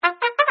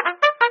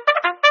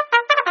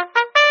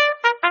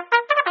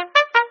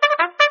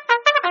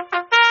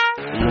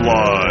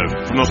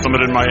From the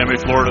summit in Miami,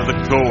 Florida, the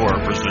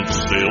Corps presents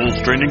Sales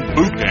Training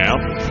Boot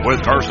Camp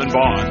with Carson,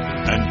 Vaughn,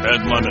 and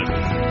Ben Lemon.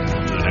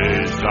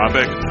 Today's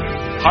topic,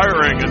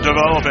 hiring and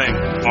developing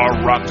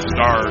a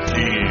Rockstar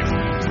team.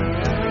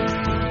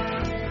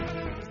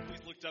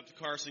 We've looked up to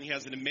Carson. He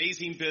has an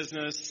amazing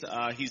business.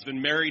 He's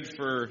been married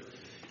for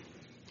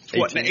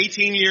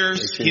 18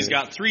 years. He's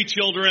got 3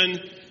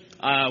 children.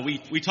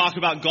 We talk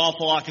about golf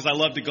a lot because I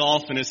love to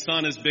golf, and his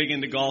son is big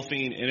into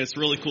golfing, and it's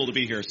really cool to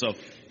be here. So,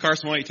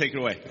 Carson, why don't you take it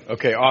away?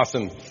 Okay,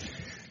 awesome.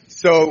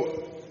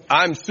 So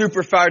I'm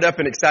super fired up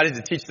and excited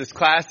to teach this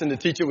class and to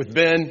teach it with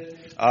Ben.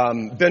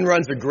 Ben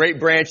runs a great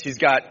branch. He's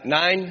got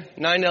nine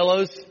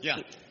LOs? Yeah.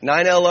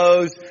 9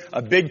 LOs,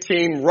 a big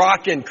team,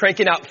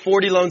 cranking out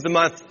 40 loans a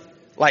month,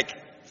 like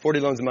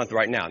 40 loans a month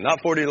right now.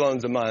 Not 40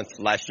 loans a month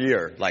last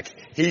year. Like,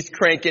 he's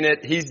cranking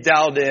it, he's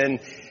dialed in,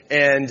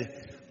 and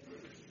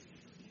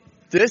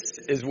this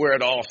is where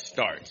it all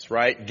starts,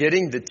 right?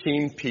 Getting the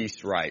team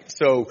piece right.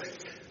 So,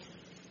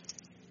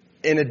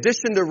 in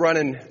addition to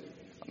running,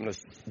 I'm going to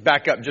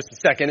back up just a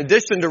second. In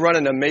addition to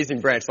running an amazing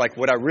branch, like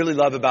what I really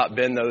love about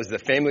Ben, though, is the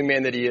family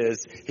man that he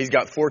is. He's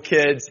got 4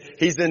 kids.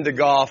 He's into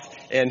golf,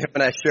 and him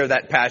and I share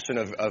that passion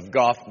of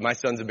golf. My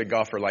son's a big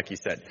golfer, like he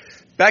said.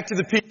 Back to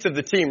the piece of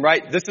the team,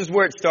 right? This is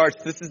where it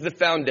starts. This is the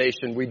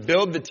foundation. We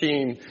build the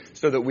team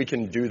so that we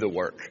can do the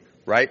work,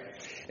 right?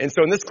 And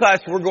so in this class,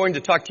 we're going to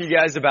talk to you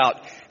guys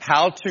about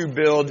how to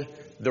build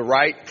the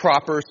right,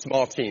 proper,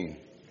 small team.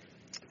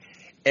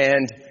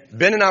 And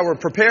Ben and I were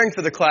preparing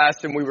for the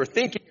class, and we were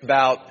thinking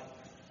about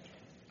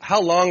how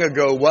long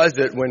ago was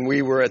it when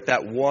we were at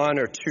that 1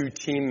 or 2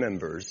 team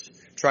members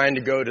trying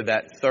to go to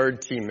that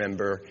 3rd team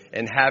member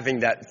and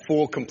having that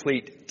full,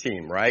 complete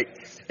team, right?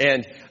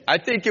 And I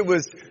think it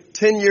was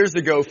 10 years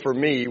ago for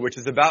me, which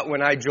is about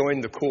when I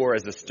joined the Corps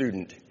as a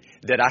student,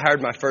 that I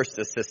hired my first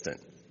assistant.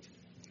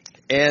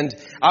 And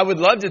I would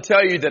love to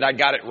tell you that I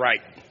got it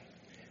right,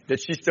 that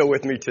she's still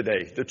with me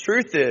today. The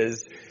truth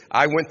is,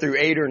 I went through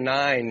 8 or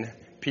 9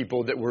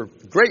 people that were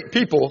great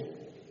people,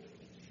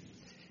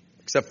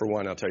 except for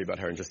one. I'll tell you about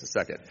her in just a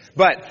second.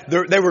 But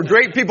they were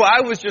great people.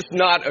 I was just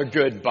not a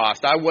good boss.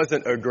 I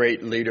wasn't a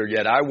great leader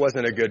yet. I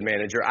wasn't a good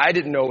manager. I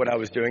didn't know what I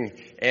was doing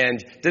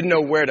and didn't know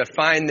where to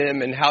find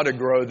them and how to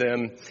grow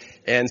them.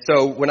 And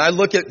so when I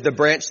look at the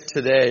branch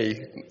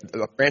today,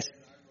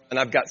 and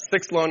I've got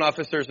 6 loan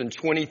officers and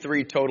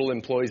 23 total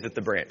employees at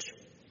the branch.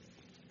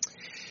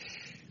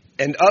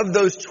 And of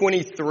those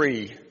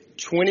 23,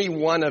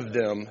 21 of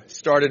them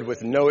started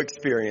with no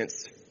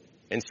experience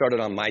and started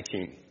on my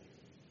team.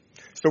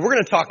 So we're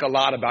going to talk a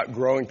lot about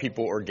growing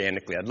people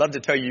organically. I'd love to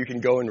tell you you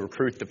can go and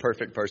recruit the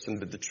perfect person,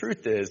 but the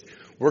truth is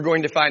we're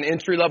going to find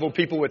entry-level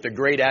people with a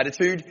great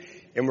attitude,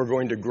 and we're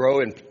going to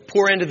grow and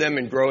pour into them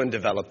and grow and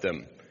develop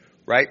them,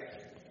 right?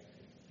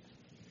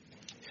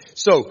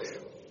 So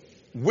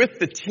with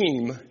the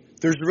team,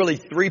 there's really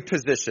 3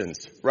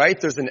 positions, right?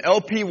 There's an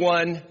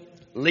LP1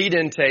 lead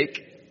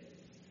intake.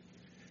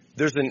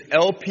 There's an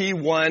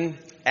LP1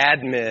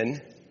 admin,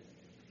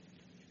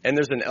 and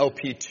there's an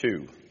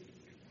LP2.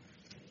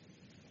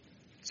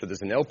 So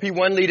there's an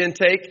LP1 lead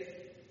intake.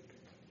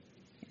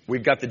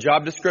 We've got the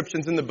job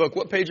descriptions in the book.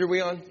 What page are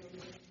we on?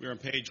 We're on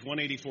page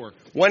 184.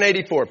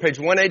 184. Page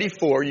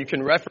 184. You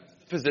can reference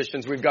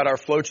positions. We've got our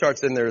flow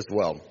charts in there as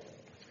well.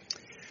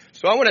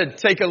 So I want to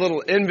take a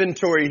little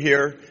inventory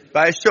here.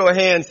 By a show of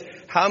hands,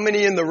 how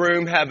many in the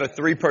room have a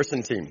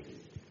 3-person team?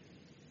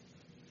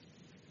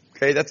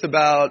 Okay, that's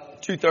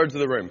about 2/3 of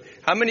the room.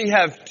 How many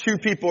have 2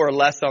 people or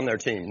less on their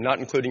team, not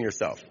including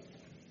yourself?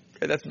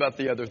 Okay, that's about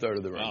the other 1/3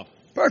 of the room. Wow.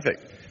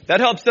 Perfect. That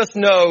helps us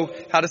know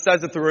how to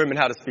size up the room and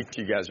how to speak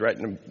to you guys, right?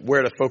 And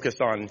where to focus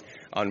on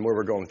where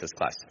we're going with this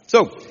class.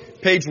 So,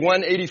 page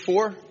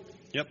 184.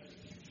 Yep.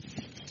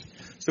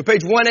 So,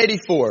 page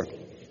 184.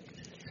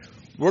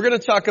 We're going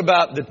to talk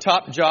about the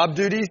top job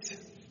duties,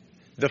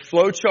 the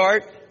flow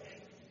chart,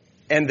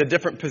 and the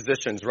different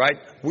positions, right?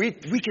 We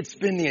could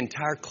spend the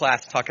entire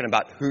class talking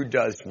about who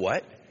does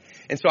what.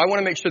 And so I want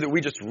to make sure that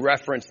we just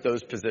reference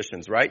those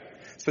positions, right?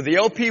 So the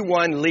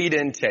LP1 lead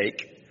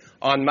intake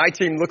on my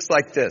team looks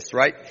like this,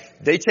 right?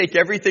 They take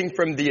everything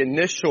from the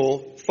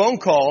initial phone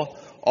call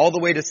all the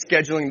way to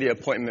scheduling the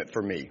appointment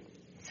for me.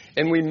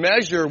 And we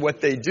measure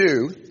what they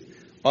do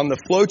on the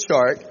flow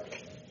chart,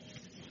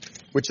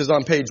 which is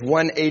on page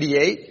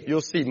 188.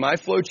 You'll see my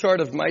flow chart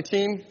of my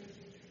team.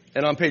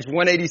 And on page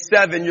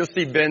 187, you'll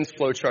see Ben's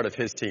flow chart of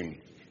his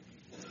team.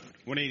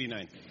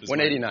 189.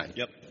 189.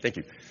 Yep. Thank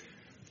you.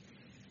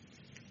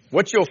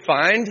 What you'll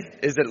find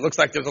is that it looks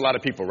like there's a lot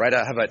of people, right?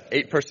 I have an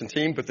 8-person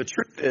team, but the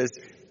truth is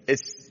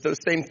it's those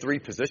same 3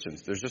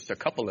 positions. There's just a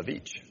couple of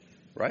each,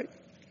 right?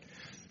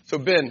 So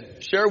Ben,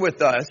 share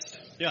with us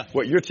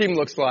what your team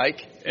looks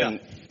like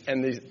and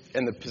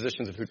the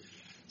positions of who.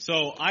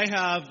 So I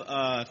have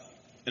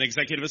an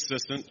executive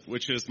assistant,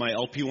 which is my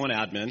LP1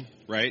 admin,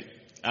 right?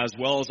 As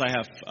well as I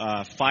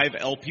have 5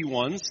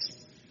 LP1s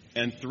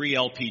and 3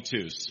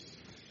 LP2s.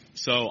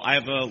 So I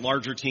have a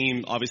larger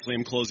team. Obviously,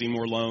 I'm closing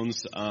more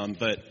loans,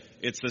 but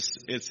it's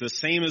the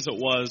same as it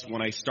was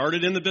when I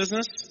started in the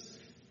business,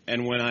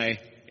 and when I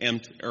am,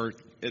 or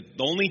The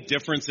only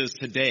difference is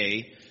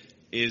today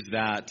is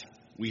that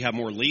we have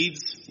more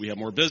leads, we have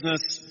more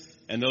business,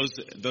 and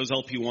those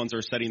LP1s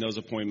are setting those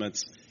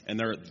appointments, and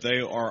they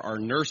are our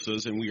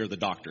nurses, and we are the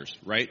doctors,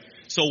 right?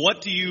 So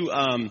what do you,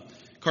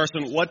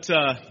 Carson? What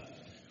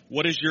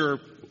is your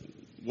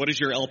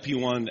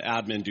LP1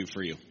 admin do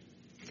for you?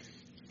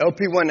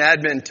 LP1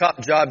 admin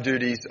top job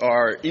duties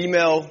are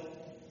email,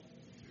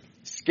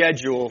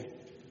 schedule,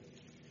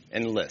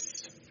 and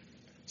lists.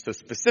 So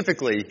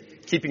specifically,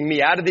 keeping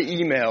me out of the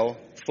email,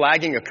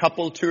 flagging a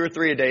couple, 2 or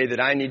 3 a day that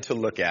I need to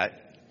look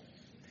at.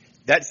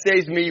 That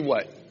saves me,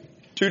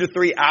 2 to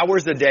 3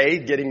 hours a day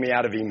getting me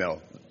out of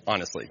email,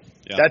 honestly.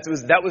 Yeah.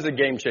 That was a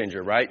game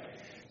changer, right?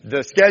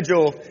 The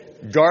schedule,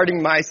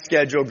 guarding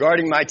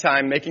my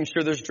time, making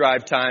sure there's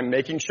drive time,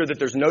 making sure that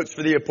there's notes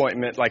for the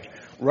appointment, like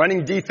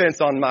running defense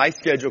on my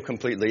schedule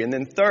completely. And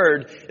then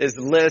third is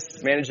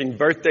lists, managing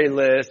birthday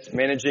lists,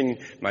 managing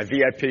my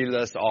VIP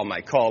list, all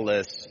my call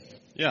lists.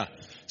 Yeah.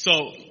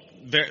 So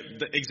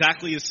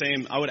exactly the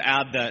same. I would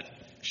add that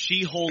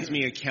she holds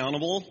me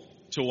accountable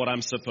to what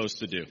I'm supposed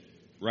to do,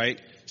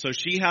 right? So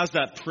she has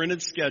that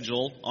printed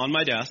schedule on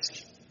my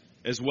desk,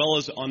 as well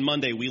as on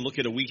Monday we look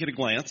at a week at a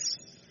glance.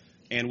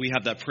 And we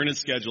have that printed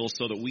schedule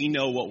so that we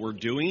know what we're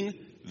doing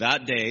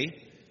that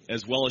day,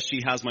 as well as she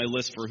has my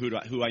list for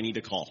who I need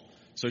to call.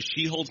 So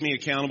she holds me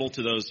accountable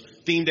to those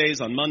theme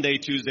days on Monday,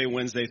 Tuesday,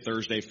 Wednesday,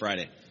 Thursday,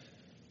 Friday.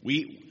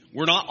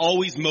 We're not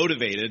always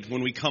motivated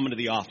when we come into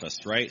the office,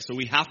 right? So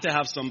we have to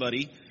have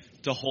somebody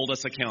to hold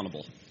us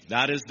accountable.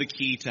 That is the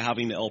key to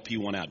having the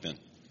LP1 admin.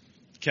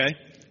 Okay?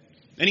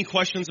 Any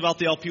questions about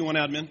the LP1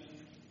 admin?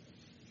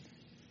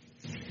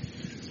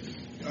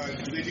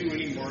 Do they do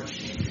any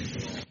marketing?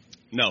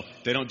 No,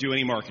 they don't do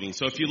any marketing.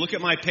 So if you look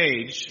at my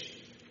page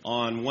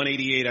on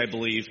 188, I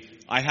believe,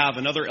 I have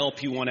another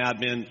LP1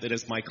 admin that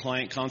is my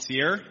client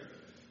concierge.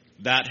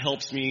 That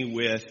helps me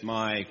with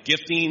my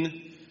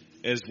gifting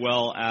as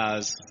well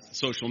as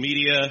social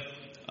media,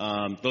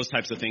 those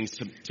types of things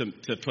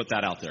to put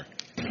that out there.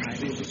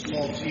 So it's a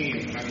small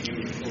team. How do you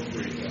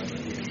incorporate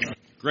that?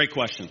 Great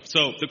question.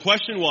 So the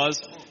question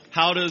was,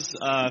 how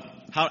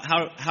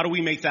do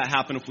we make that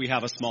happen if we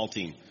have a small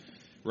team,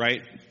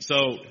 right?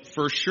 So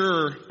for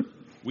sure,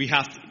 we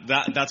have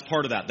that's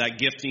part of that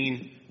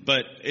gifting,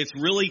 but it's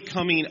really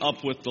coming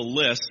up with the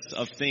list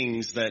of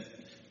things that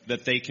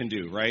they can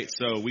do, right?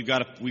 So we've got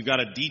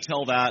to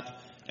detail that,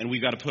 and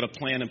we've got to put a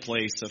plan in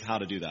place of how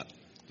to do that.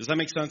 Does that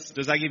make sense?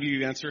 Does that give you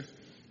your answer?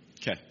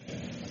 Okay.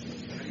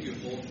 How do you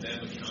hold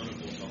them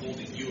accountable to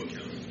holding you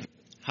accountable?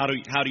 How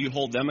do you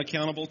hold them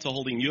accountable to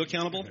holding you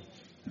accountable?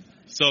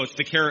 So it's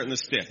the carrot and the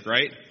stick,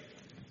 right?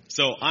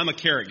 So I'm a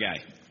carrot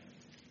guy.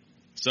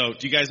 So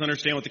do you guys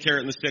understand what the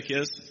carrot and the stick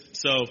is?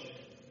 So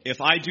if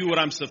I do what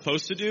I'm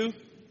supposed to do,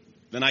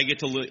 then I get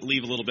to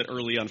leave a little bit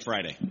early on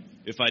Friday.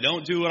 If I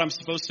don't do what I'm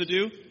supposed to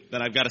do,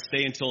 then I've got to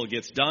stay until it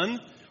gets done.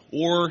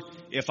 Or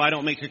if I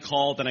don't make a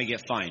call, then I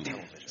get fined.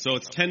 So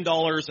it's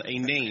 $10 a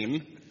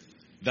name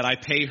that I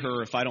pay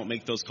her if I don't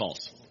make those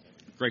calls.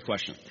 Great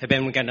question. Hey,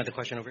 Ben, we got another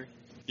question over here.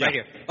 Yeah. Right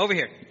here. Over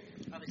here.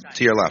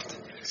 To your left.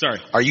 Sorry.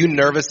 Are you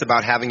nervous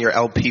about having your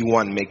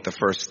LP1 make the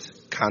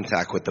first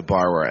contact with the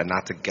borrower and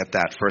not to get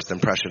that first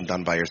impression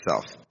done by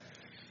yourself?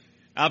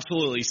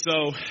 Absolutely.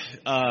 So,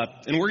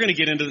 and we're going to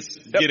get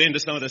into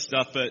some of this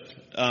stuff, but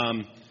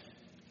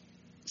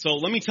so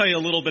let me tell you a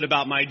little bit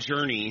about my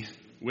journey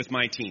with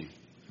my team.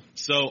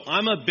 So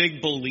I'm a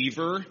big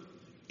believer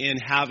in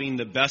having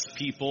the best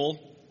people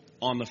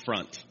on the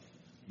front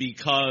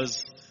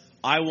because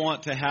I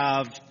want to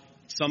have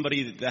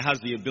somebody that has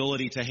the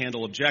ability to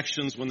handle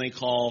objections when they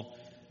call,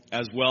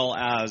 as well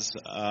as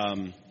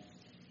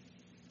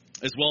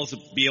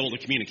be able to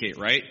communicate,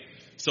 right?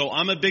 So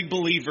I'm a big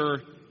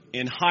believer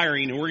in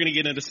hiring, and we're going to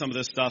get into some of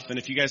this stuff, and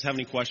if you guys have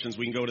any questions,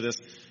 we can go to this.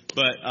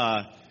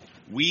 But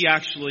we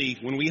actually,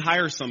 when we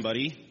hire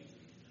somebody,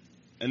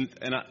 and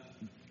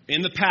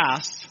in the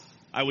past,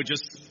 I would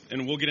just,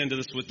 and we'll get into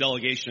this with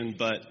delegation,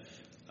 but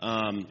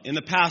in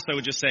the past, I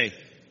would just say,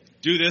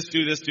 do this,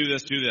 do this, do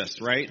this, do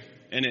this, right?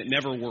 And it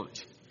never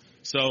worked.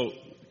 So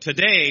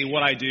today,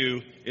 what I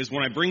do is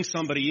when I bring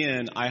somebody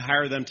in, I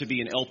hire them to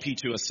be an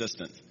LP2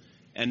 assistant.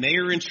 And they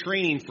are in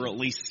training for at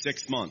least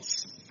 6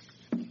 months.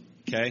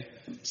 Okay?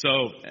 So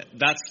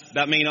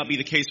that may not be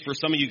the case for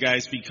some of you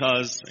guys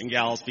and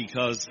gals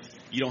because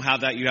you don't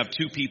have that. You have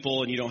 2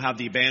 people and you don't have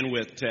the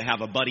bandwidth to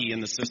have a buddy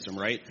in the system,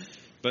 right?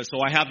 But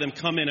so I have them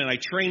come in and I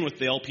train with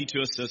the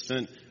LP2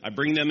 assistant. I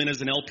bring them in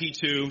as an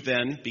LP2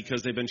 then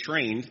because they've been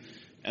trained.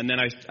 And then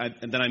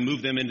I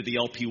move them into the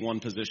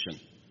LP1 position.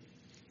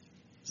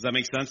 Does that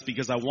make sense?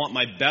 Because I want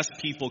my best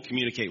people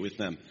communicate with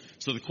them.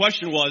 So the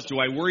question was, do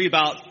I worry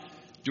about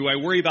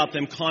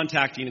them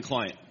contacting a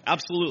client?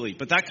 Absolutely.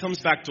 But that comes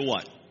back to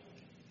what?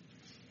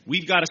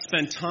 We've got to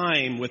spend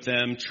time with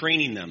them,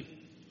 training them.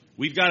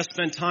 We've got to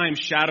spend time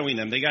shadowing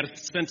them. They got to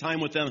spend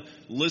time with them,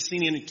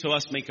 listening to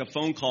us make a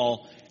phone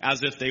call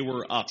as if they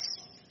were us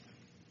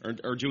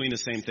or doing the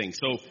same thing.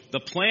 So the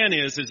plan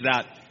is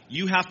that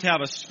you have to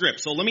have a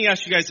script. So let me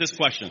ask you guys this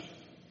question.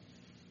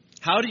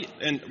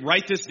 and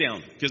write this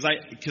down, because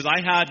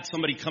I had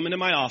somebody come into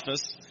my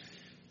office,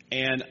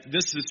 and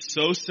this is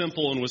so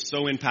simple and was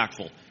so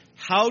impactful.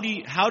 How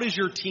does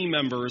your team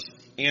members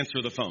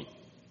answer the phone?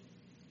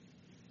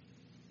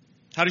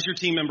 How does your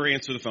team member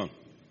answer the phone?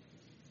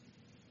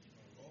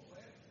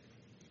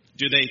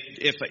 Do they,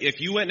 if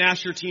you went and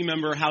asked your team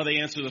member how they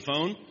answer the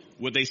phone,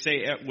 would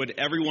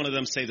every one of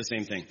them say the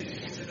same thing?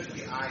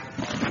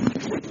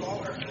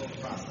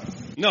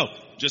 No,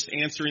 just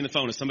answering the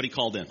phone if somebody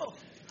called in. Oh,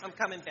 I'm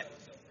coming back.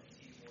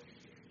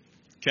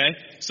 Okay?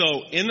 So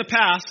in the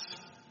past,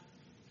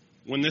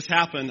 when this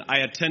happened, I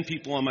had 10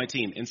 people on my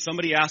team, and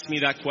somebody asked me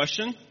that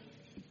question,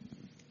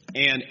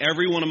 and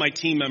every one of my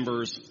team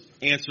members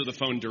answer the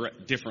phone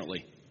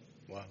differently.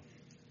 Wow.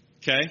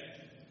 Okay?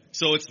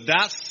 So it's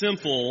that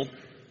simple,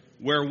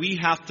 where we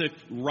have to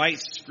write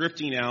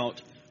scripting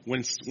out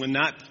when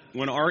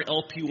our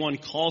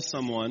LP1 calls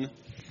someone,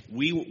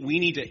 we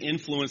need to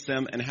influence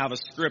them and have a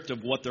script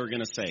of what they're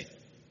going to say.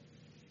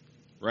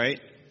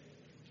 Right?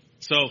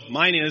 So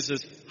mine is,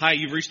 hi,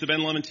 you've reached the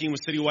Ben Lemon team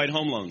with Citywide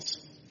Home Loans.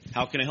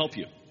 How can I help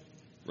you?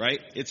 Right?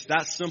 It's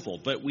that simple.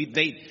 But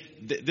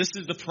this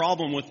is the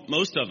problem with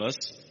most of us,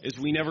 is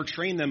we never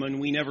train them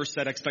and we never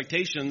set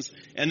expectations,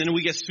 and then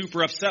we get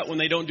super upset when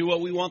they don't do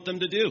what we want them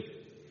to do.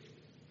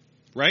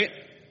 Right?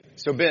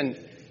 So Ben,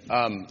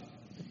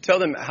 tell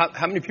them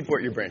how many people are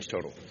at your branch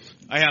total?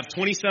 I have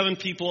 27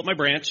 people at my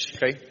branch.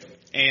 Okay.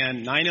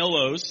 And 9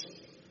 LOs.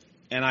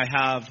 And I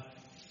have,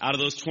 out of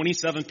those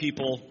 27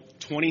 people,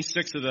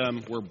 26 of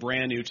them were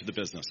brand new to the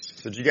business.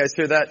 So did you guys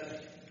hear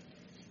that?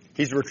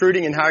 He's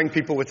recruiting and hiring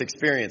people with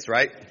experience,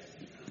 right?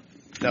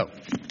 No.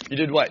 You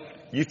did what?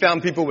 You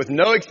found people with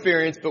no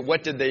experience, but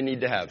what did they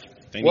need to have?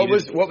 What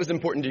was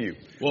important to you?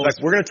 Well,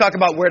 we're going to talk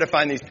about where to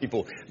find these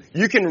people.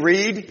 You can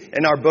read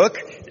in our book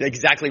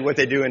exactly what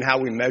they do and how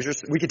we measure.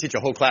 We could teach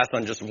a whole class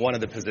on just one of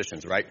the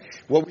positions, right?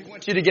 What we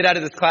want you to get out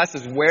of this class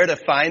is where to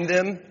find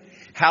them,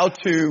 how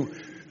to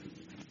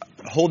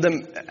hold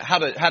them, how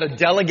to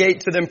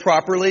delegate to them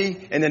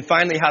properly, and then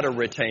finally how to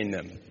retain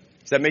them.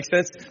 Does that make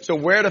sense? So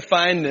where to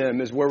find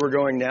them is where we're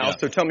going now. Yeah.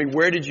 So tell me,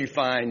 where did you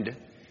find?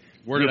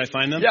 Where did I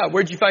find them? Yeah,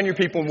 where did you find your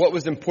people, and what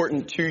was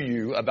important to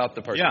you about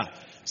the person? Yeah.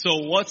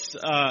 So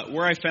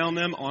where I found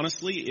them,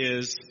 honestly,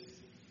 is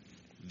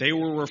they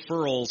were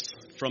referrals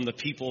from the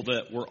people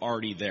that were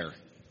already there.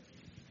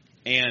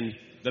 And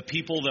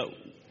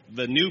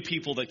the new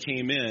people that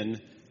came in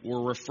were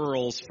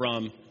referrals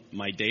from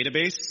my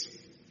database,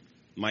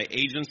 my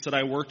agents that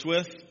I worked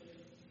with,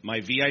 my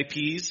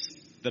VIPs,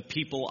 the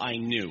people I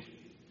knew.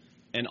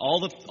 And all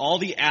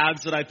the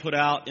ads that I put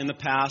out in the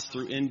past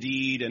through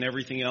Indeed and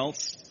everything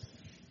else,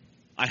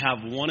 I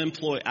have one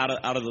employee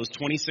out of those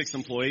 26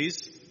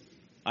 employees.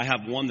 I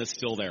have one that's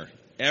still there.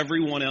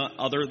 Everyone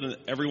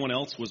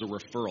else was a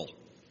referral.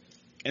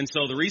 And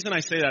so the reason I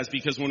say that is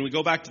because when we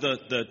go back to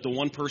the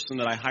one person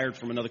that I hired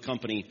from another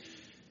company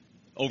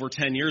over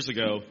 10 years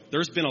ago,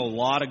 there's been a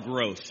lot of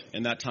growth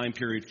in that time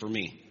period for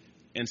me.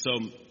 And so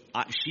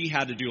she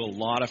had to do a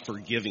lot of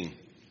forgiving,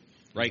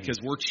 right? Because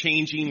we're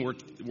changing,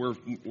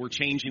 we're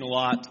changing a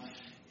lot,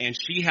 and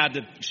she had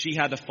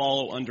to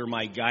follow under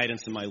my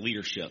guidance and my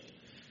leadership.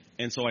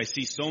 And so I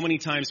see so many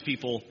times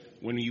people,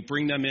 when you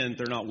bring them in,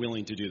 they're not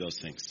willing to do those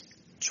things.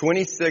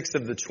 26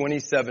 of the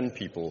 27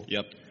 people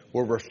Yep.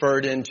 were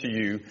referred into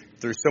you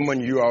through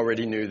someone you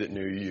already knew that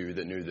knew you,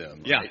 that knew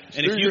them. Yeah. Right?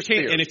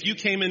 And if you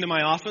came into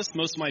my office,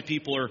 most of my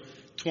people are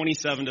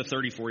 27 to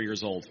 34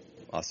 years old.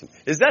 Awesome.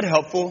 Is that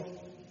helpful?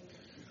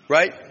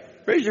 Right?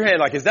 Raise your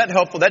hand. Is that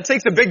helpful? That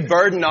takes a big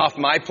burden off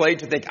my plate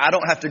to think I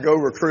don't have to go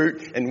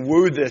recruit and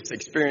woo this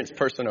experienced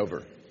person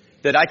over.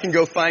 That I can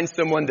go find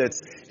someone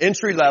that's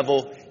entry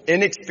level,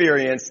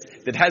 inexperienced,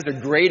 that has a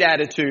great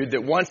attitude,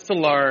 that wants to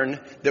learn,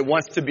 that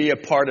wants to be a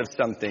part of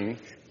something.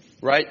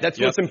 Right? That's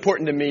What's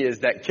important to me, is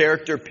that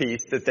character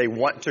piece, that they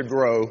want to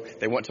grow,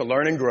 they want to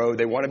learn and grow,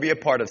 they want to be a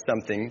part of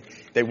something,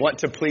 they want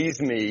to please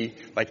me.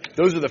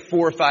 Those are the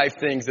 4 or 5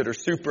 things that are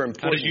super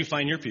important. How did you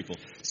find your people?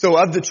 So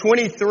of the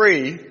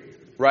 23,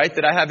 right,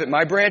 that I have at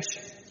my branch,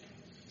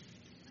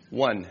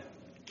 1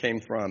 came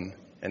from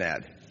an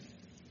ad.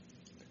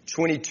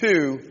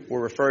 22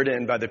 were referred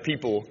in by the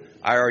people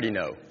I already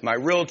know. My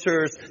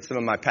realtors, some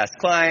of my past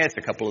clients,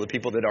 a couple of the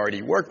people that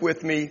already work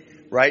with me,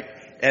 right?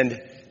 And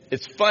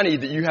it's funny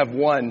that you have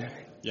 1,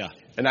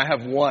 and I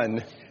have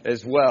 1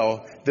 as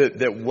well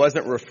that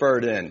wasn't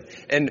referred in.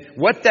 And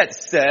what that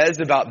says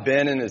about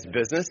Ben and his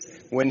business,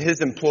 when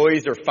his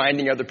employees are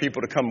finding other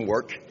people to come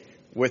work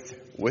with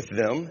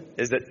them,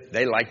 is that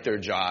they like their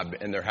job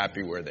and they're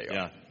happy where they are.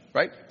 Yeah.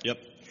 Right? Yep.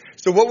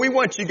 So what we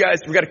want you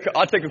guys,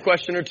 I'll take a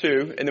question or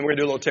 2, and then we're going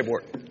to do a little table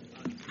work.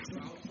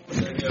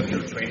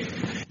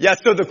 Yeah,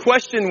 so the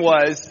question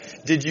was,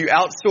 did you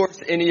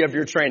outsource any of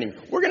your training?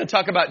 We're going to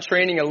talk about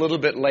training a little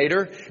bit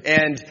later.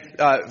 And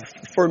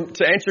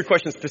to answer your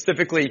question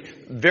specifically,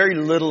 very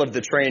little of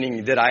the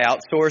training that I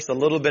outsource. A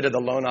little bit of the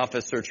loan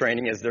officer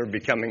training as they're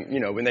becoming,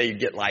 when they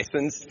get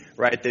licensed,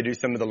 right? They do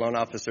some of the loan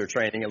officer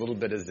training, a little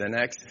bit of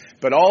Xenex.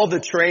 But all the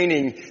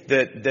training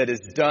that is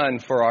done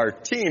for our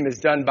team is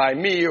done by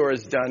me or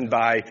is done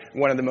by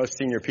one of the most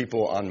senior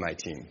people on my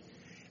team.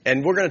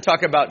 And we're going to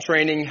talk about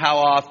training, how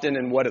often,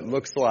 and what it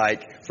looks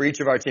like for each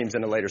of our teams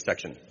in a later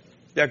section.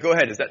 Yeah, go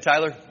ahead. Is that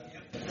Tyler?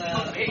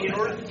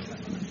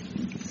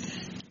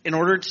 In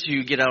order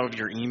to get out of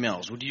your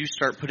emails, would you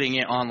start putting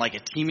it on like a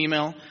team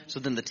email so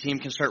then the team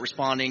can start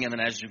responding, and then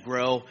as you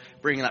grow,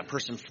 bringing that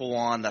person full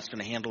on that's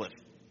going to handle it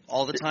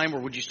all the time,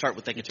 or would you start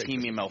with like a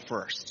team email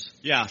first?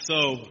 Yeah,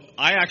 so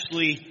I had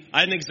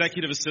an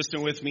executive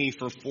assistant with me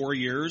for 4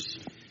 years,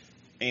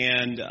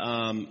 and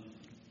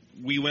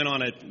we went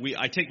on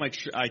I take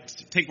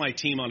my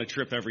team on a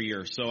trip every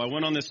year. So I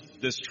went on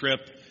this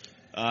trip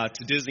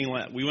to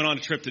Disneyland. We went on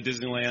a trip to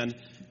Disneyland,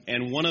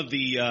 and one of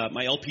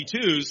my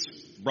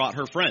LP2s brought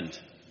her friend.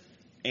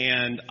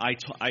 And I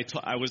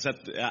was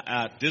at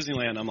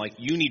Disneyland. I'm like,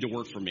 you need to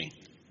work for me.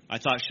 I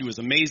thought she was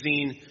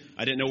amazing.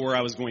 I didn't know where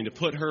I was going to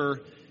put her.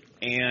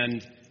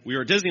 And we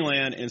were at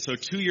Disneyland, and so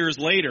 2 years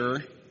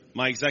later,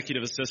 my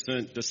executive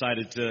assistant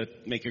decided to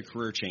make a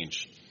career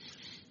change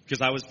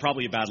because I was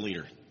probably a bad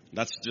leader.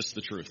 That's just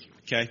the truth,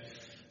 okay?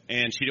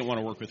 And she didn't want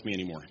to work with me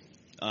anymore.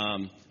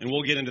 And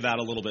we'll get into that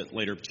a little bit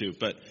later, too.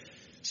 But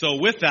so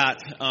with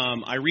that,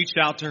 I reached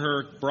out to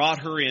her,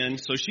 brought her in.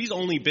 So she's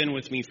only been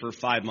with me for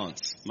 5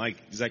 months, my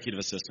executive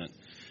assistant.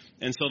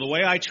 And so the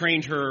way I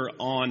trained her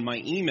on my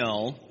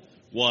email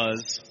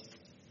was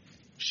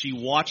she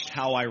watched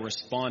how I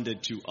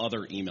responded to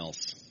other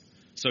emails.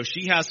 So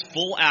she has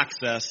full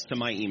access to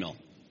my email,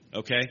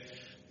 okay?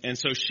 And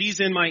so she's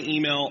in my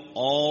email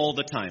all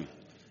the time.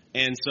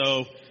 And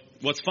so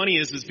what's funny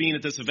is being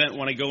at this event,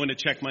 when I go in to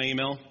check my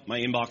email, my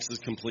inbox is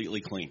completely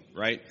clean,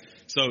 right?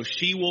 So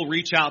she will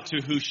reach out to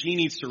who she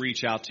needs to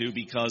reach out to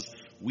because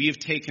we have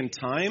taken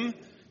time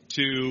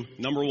to,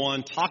 number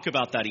one, talk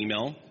about that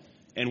email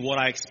and what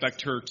I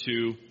expect her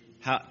to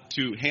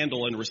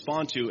handle and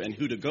respond to and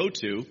who to go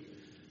to.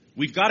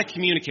 We've got to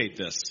communicate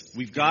this.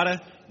 We've got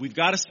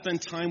to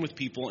spend time with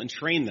people and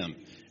train them.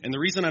 And the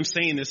reason I'm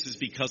saying this is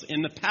because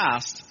in the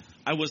past,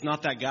 I was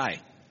not that guy.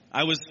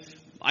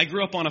 I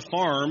grew up on a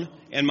farm,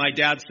 and my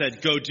dad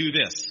said, "Go do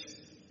this,"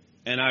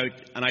 and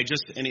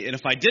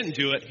if I didn't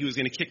do it, he was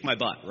going to kick my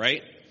butt.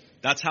 Right?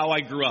 That's how I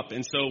grew up.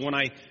 And so when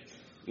I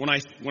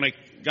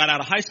got out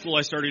of high school,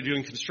 I started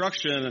doing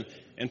construction,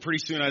 and pretty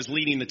soon I was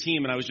leading the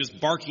team, and I was just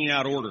barking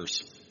out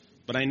orders,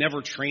 but I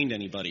never trained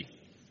anybody.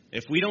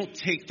 If we don't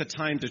take the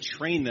time to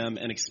train them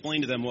and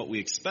explain to them what we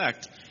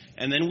expect,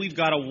 and then we've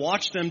got to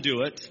watch them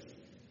do it,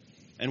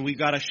 and we've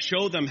got to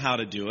show them how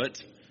to do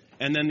it,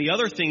 and then the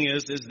other thing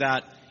is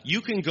that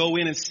you can go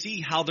in and see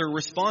how they're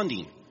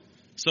responding.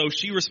 So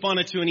she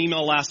responded to an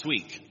email last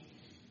week.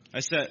 I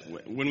said,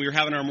 when we were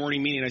having our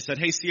morning meeting, I said,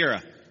 "Hey,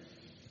 Sierra,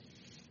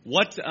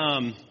 what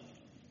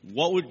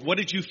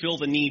did you feel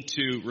the need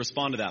to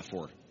respond to that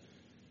for?"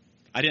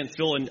 I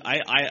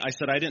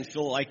said I didn't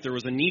feel like there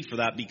was a need for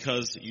that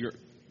because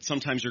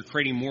sometimes you're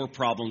creating more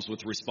problems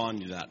with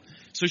responding to that.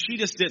 So she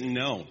just didn't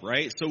know,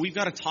 right? So we've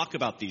got to talk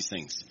about these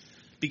things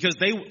because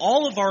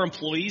all of our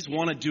employees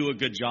want to do a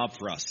good job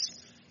for us.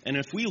 And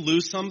if we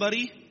lose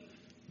somebody,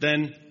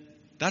 then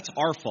that's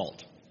our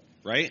fault,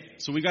 right?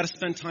 So we've got to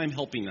spend time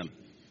helping them,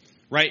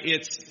 right?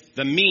 It's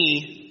the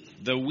me,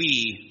 the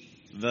we,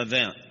 the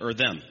them, or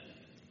them.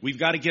 We've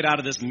got to get out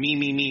of this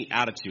me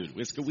attitude.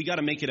 We got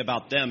to make it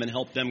about them and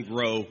help them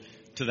grow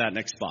to that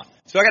next spot.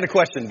 So I got a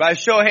question. By a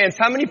show of hands,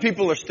 how many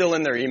people are still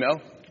in their email?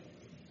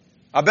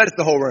 I bet it's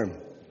the whole room.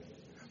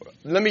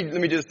 Let me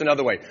do this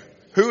another way.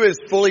 Who has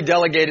fully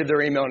delegated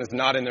their email and is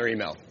not in their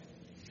email?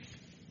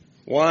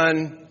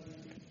 1,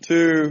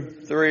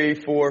 2, 3,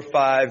 4,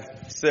 5,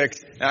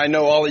 6. And I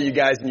know all of you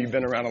guys, and you've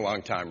been around a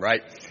long time,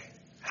 right?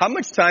 How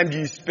much time do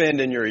you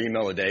spend in your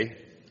email a day?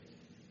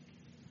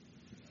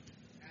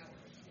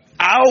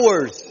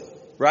 Hours,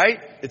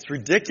 right? It's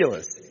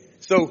ridiculous.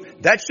 So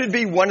that should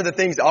be one of the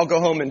things I'll go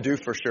home and do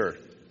for sure.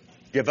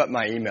 Give up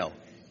my email.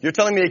 You're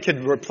telling me it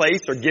could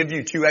replace or give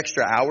you 2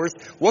 extra hours?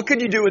 What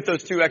could you do with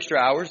those 2 extra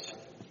hours?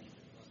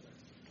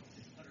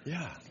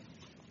 Yeah.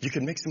 You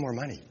could make some more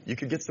money. You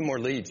could get some more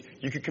leads.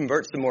 You could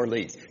convert some more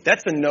leads.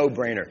 That's a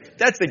no-brainer.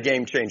 That's a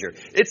game changer.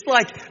 It's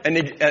like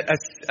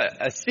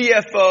a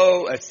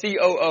CFO, a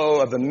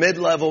COO of a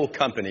mid-level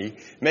company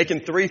making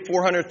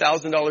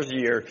 $300,000-$400,000 a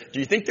year. Do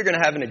you think they're going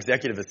to have an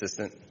executive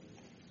assistant?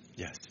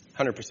 Yes,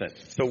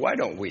 100%. So why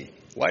don't we?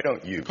 Why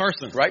don't you?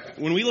 Carson, right?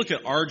 When we look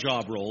at our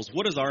job roles,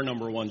 what is our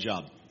number one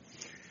job?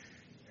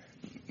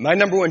 My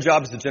number one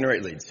job is to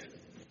generate leads.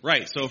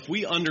 Right. So if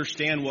we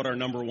understand what our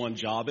number one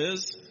job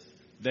is,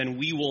 then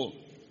we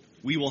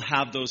will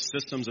have those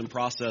systems and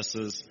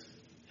processes,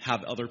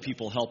 have other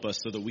people help us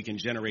so that we can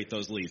generate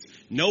those leads.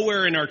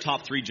 Nowhere in our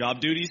top 3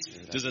 job duties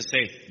does it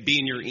say, be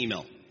in your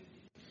email.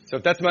 So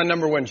if that's my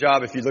number one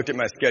job, if you looked at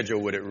my schedule,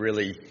 would it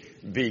really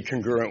be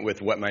congruent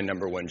with what my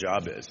number one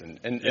job is? And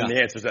the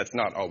answer is that's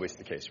not always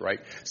the case, right?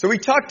 So we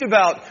talked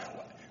about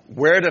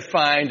where to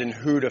find and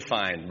who to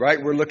find,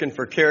 right? We're looking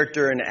for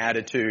character and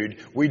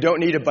attitude. We don't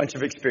need a bunch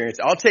of experience.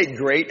 I'll take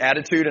great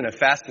attitude and a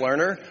fast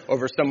learner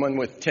over someone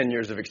with 10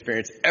 years of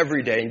experience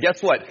every day. And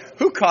guess what?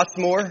 Who costs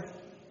more?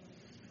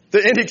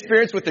 The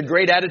inexperienced with the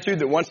great attitude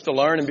that wants to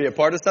learn and be a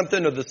part of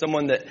something, or the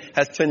someone that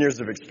has 10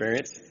 years of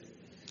experience?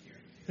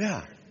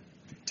 Yeah.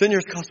 10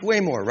 years costs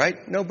way more,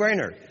 right? No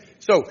brainer.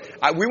 So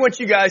we want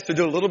you guys to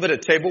do a little bit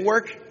of table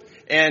work.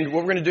 And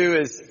what we're going to do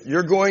is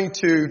you're going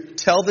to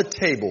tell the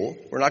table,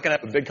 we're not going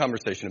to have a big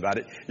conversation about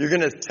it, you're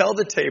going to tell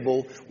the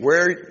table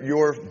where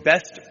your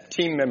best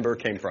team member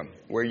came from,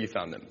 where you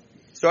found them.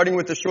 Starting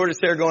with the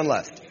shortest hair going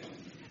left.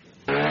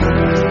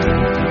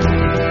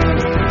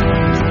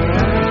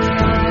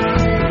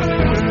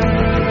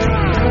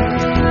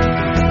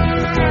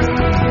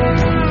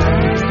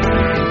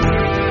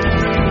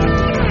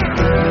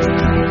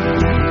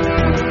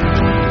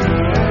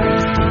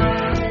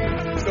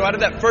 Out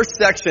of that first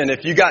section,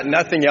 if you got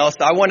nothing else,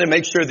 I want to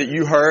make sure that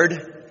you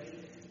heard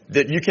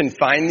that you can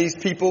find these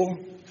people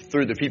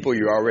through the people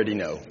you already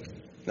know.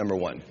 Number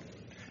one.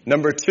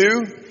 Number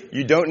two,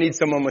 you don't need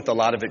someone with a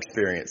lot of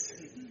experience.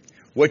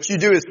 What you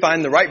do is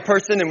find the right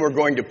person, and we're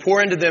going to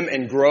pour into them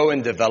and grow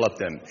and develop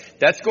them.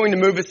 That's going to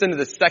move us into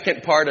the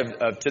second part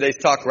of today's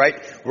talk, right?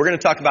 We're going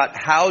to talk about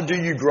how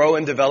do you grow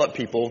and develop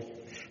people?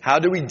 How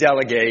do we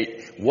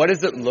delegate? What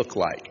does it look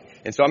like?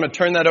 And so I'm going to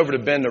turn that over to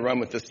Ben to run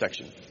with this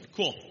section.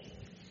 Cool.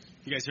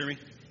 You guys hear me?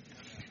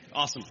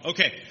 Awesome.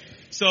 Okay.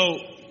 So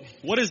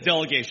what is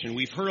delegation?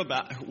 We've heard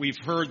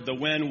the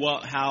when,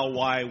 what, how,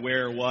 why,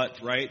 where, what,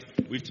 right?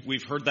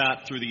 We've heard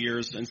that through the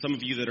years, and some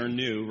of you that are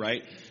new,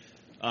 right,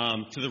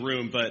 to the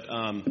room. But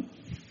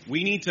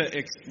we need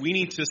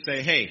to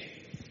say, hey,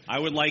 I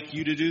would like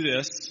you to do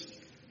this.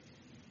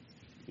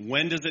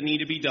 When does it need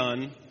to be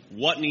done?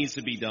 What needs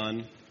to be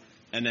done?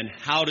 And then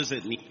how does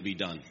it need to be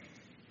done?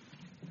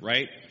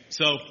 Right?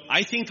 So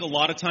I think a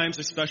lot of times,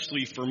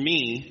 especially for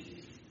me,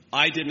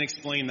 I didn't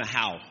explain the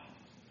how.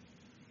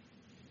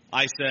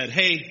 I said,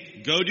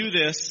 hey, go do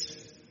this.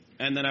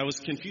 And then I was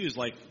confused.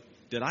 Like,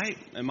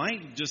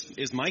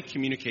 is my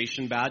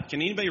communication bad?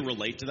 Can anybody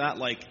relate to that?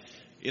 Like,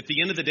 at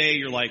the end of the day,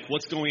 you're like,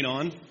 what's going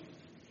on?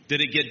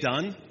 Did it get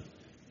done?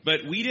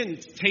 But we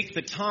didn't take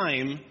the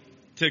time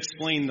to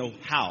explain the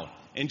how.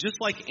 And just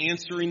like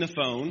answering the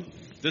phone,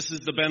 this is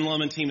the Ben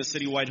Lemon team at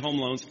Citywide Home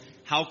Loans.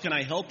 How can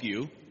I help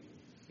you?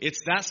 It's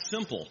that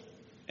simple.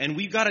 And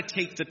we've got to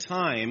take the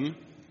time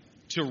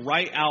to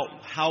write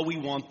out how we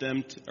want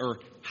them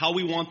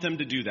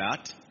to do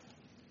that,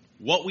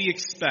 what we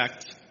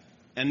expect,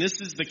 and this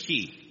is the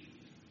key.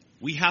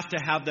 We have to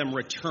have them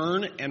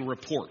return and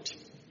report.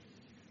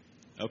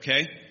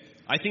 Okay?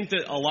 I think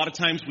that a lot of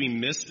times we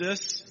miss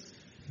this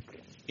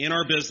in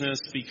our business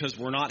because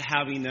we're not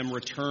having them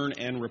return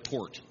and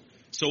report.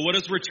 So what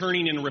is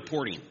returning and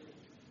reporting?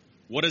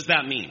 What does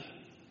that mean?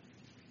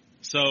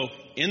 So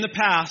in the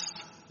past,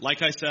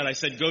 like I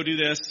said, go do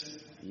this.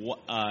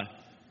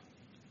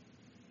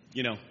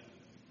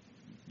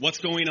 What's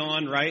going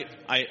on, right?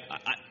 I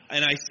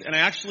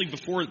actually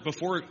before coming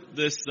to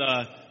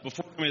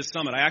the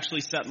summit, I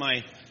actually set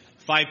my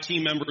 5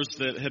 team members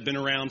that have been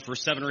around for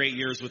 7 or 8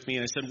 years with me,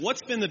 and I said,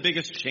 what's been the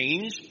biggest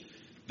change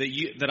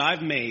that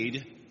I've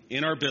made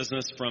in our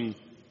business from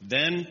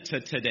then to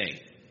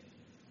today?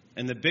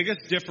 And the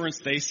biggest difference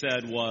they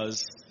said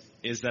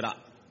is that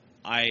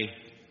I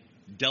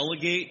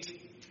delegate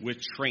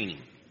with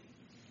training.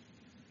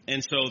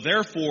 And so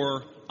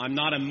therefore, I'm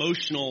not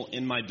emotional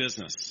in my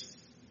business.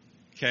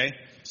 Okay?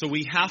 So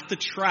we have to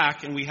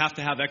track and we have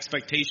to have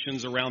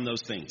expectations around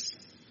those things.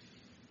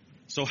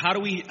 So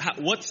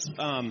what's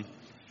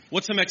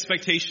some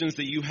expectations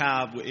that you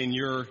have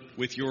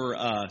with your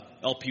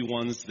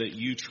LP1s that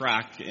you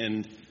track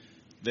and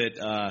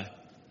that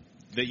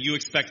you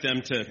expect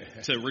them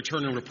to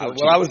return and report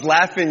to? Well, I was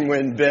laughing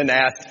when Ben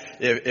asked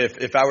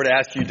if I were to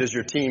ask you, does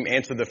your team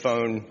answer the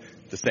phone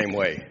the same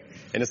way?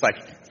 And it's like,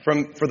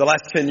 for the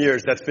last 10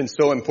 years, that's been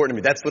so important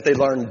to me. That's what they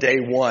learned day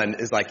one,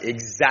 is like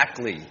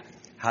exactly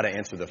how to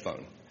answer the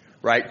phone,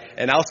 right?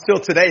 And I'll still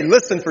today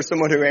listen for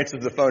someone who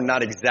answers the phone,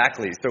 not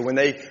exactly. So when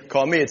they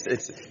call me,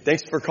 it's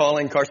thanks for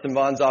calling Carson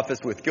Vaughn's office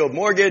with Guild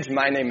Mortgage.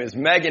 My name is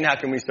Megan. How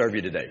can we serve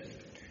you today?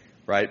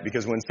 Right?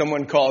 Because when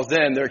someone calls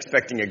in, they're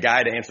expecting a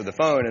guy to answer the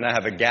phone, and I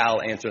have a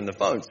gal answering the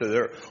phone. So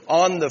they're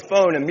on the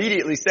phone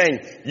immediately saying,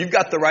 you've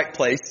got the right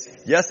place.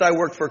 Yes, I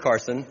work for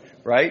Carson,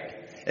 right?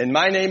 And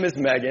my name is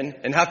Megan,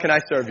 and how can I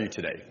serve you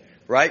today?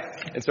 Right?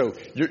 And so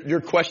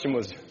your question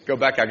was, go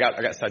back, I got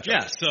sidetracked.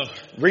 Yeah, so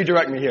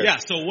redirect me here. Yeah,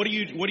 so what do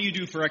you do what do you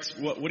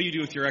do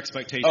with your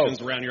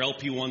expectations around your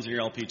LP1s and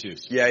your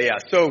LP2s? Yeah.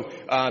 So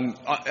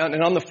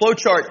and on the flow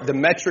chart, the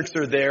metrics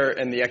are there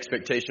and the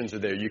expectations are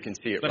there. You can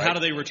see it. But right? How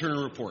do they return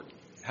and report?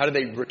 how do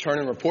they return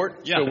and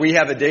report? Yeah. So we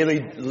have a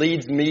daily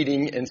leads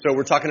meeting, and so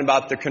we're talking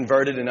about the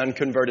converted and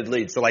unconverted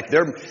leads. So like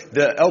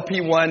the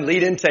LP1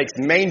 lead intake's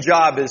main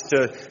job is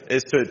to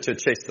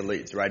chase the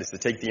leads, right? Is to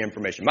take the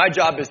information. My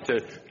job is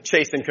to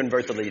chase and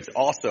convert the leads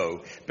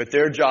also, but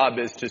their job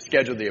is to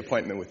schedule the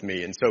appointment with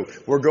me. And so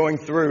we're going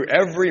through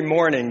every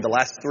morning the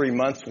last 3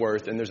 months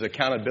worth, and there's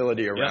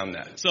accountability around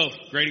that. So,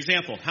 great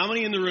example. How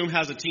many in the room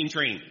has a team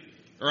training?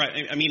 Or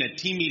I mean a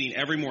team meeting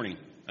every morning?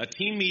 A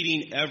team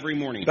meeting every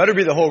morning. Better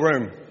be the whole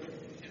room.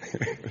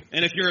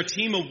 And if you're a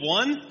team of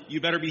one,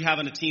 you better be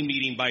having a team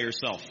meeting by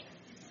yourself.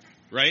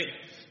 Right?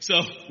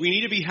 So we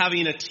need to be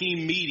having a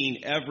team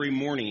meeting every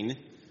morning.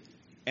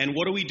 And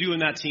what do we do in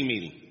that team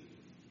meeting?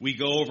 We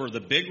go over the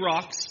big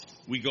rocks.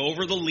 We go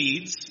over the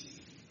leads.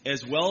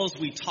 As well as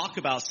we talk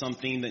about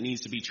something that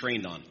needs to be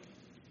trained on.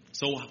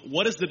 So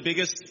what is the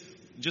biggest,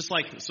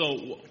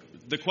 so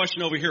the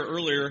question over here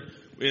earlier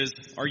is,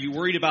 are you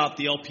worried about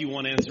the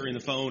LP1 answering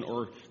the phone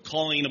or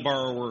calling a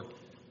borrower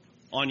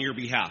on your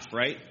behalf,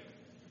 right?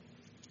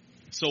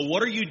 So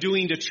what are you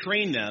doing to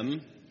train them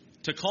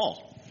to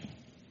call?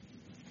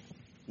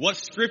 What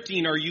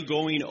scripting are you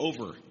going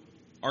over?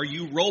 Are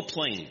you role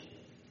playing?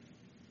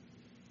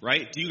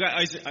 Right?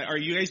 Are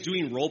you guys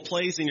doing role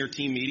plays in your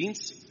team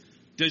meetings?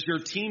 Does your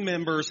team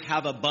members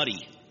have a buddy?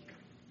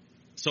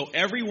 So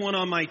everyone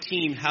on my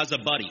team has a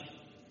buddy.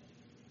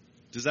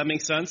 Does that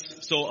make sense?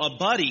 So a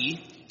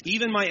buddy,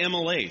 even my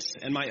MLAs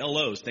and my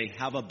LOs, they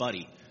have a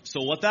buddy.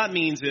 So what that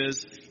means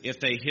is if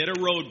they hit a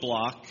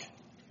roadblock,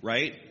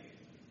 right,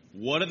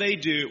 what do they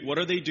do? What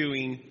are they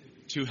doing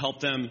to help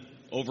them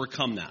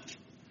overcome that,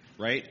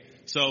 right?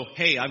 So,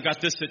 hey, I've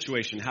got this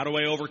situation. How do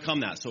I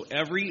overcome that? So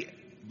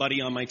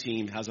everybody on my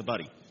team has a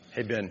buddy.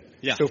 Hey, Ben.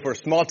 Yeah. So for a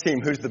small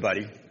team, who's the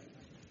buddy?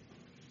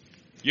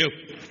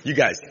 You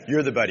guys,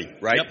 you're the buddy,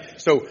 right?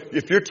 Yep. So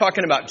if you're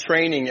talking about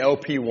training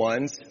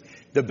LP1s,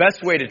 the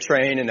best way to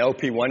train an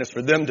LP1 is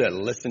for them to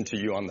listen to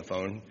you on the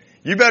phone.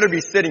 You better be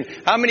sitting.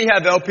 How many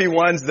have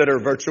LP1s that are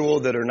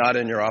virtual, that are not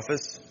in your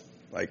office?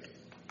 Like,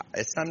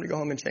 it's time to go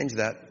home and change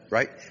that,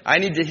 right? I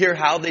need to hear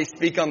how they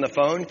speak on the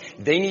phone.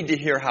 They need to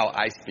hear how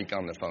I speak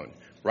on the phone,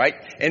 right?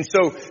 And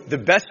so the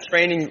best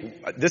training,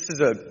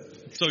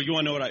 So you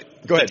want to know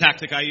Go ahead. The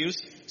tactic I use?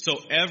 So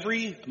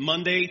every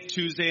Monday,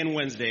 Tuesday, and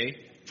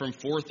Wednesday from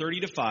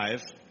 4:30 to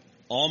 5,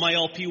 all my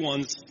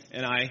LP1s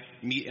and I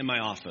meet in my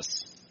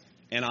office.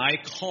 And I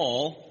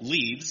call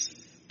leads,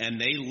 and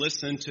they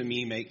listen to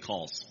me make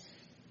calls.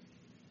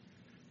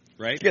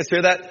 Right? You guys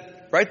hear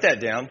that? Write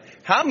that down.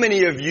 How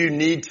many of you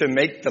need to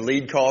make the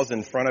lead calls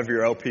in front of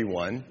your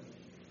LP1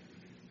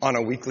 on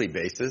a weekly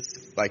basis?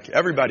 Like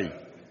everybody.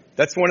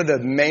 That's one of the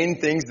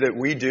main things that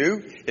we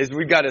do is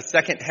we've got a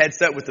second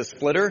headset with a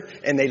splitter,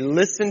 and they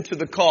listen to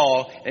the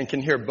call and can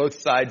hear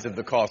both sides of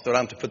the call. So I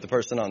don't have to put the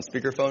person on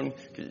speakerphone.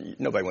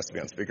 Nobody wants to be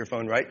on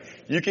speakerphone, right?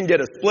 You can get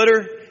a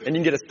splitter and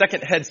you can get a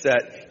second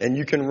headset, and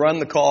you can run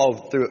the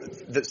call through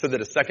so that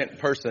a second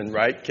person,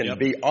 right, can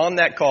be on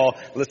that call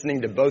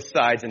listening to both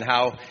sides and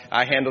how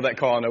I handle that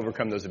call and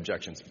overcome those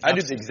objections. I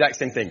do the exact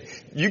same thing.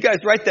 You guys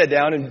write that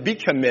down and be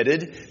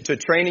committed to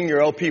training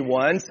your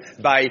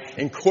LP1s by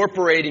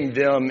incorporating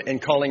them and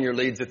calling your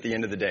leads at the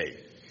end of the day.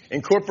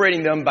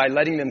 Incorporating them by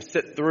letting them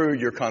sit through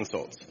your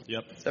consults.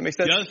 Yep. Does that make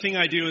sense? The other thing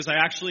I do is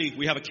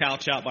we have a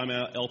couch out by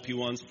my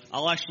LP1s.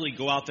 I'll actually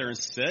go out there and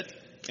sit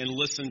and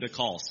listen to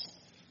calls.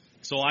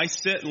 So I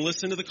sit and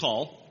listen to the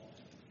call.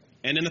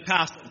 And in the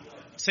past,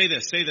 say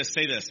this.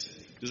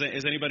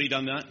 Has anybody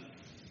done that?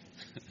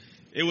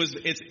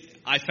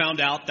 I found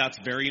out that's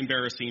very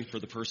embarrassing for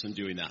the person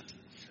doing that.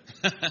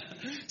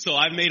 So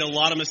I've made a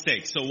lot of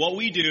mistakes. So what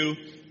we do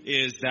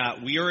is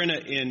that we are in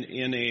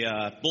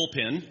a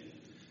bullpen,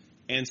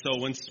 and so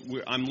when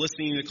I'm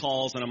listening to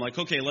calls, and I'm like,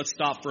 okay, let's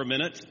stop for a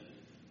minute,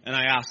 and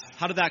I ask,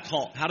 how did that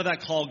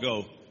call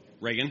go,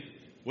 Reagan?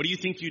 What do you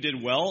think you did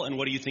well, and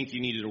what do you think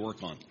you needed to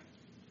work on?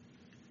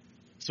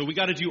 So we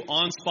got to do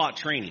on-spot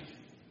training.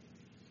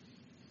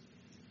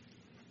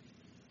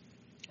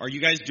 Are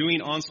you guys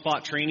doing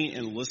on-spot training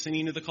and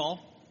listening to the call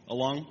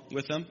along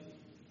with them?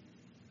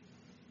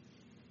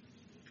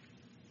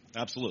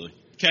 Absolutely.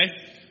 Okay.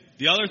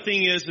 The other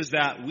thing is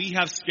that we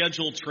have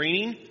scheduled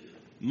training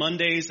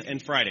Mondays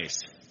and Fridays.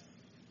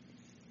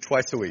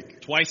 Twice a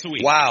week.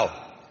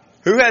 Wow.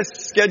 Who has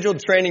scheduled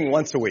training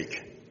once a week?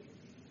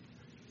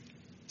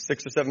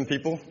 6 or 7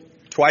 people?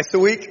 Twice a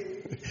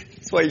week?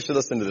 That's why you should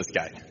listen to this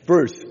guy.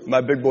 Bruce, my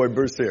big boy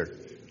Bruce here.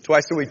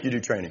 Twice a week you do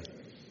training.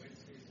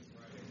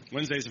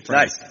 Wednesdays and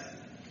Fridays. Nice.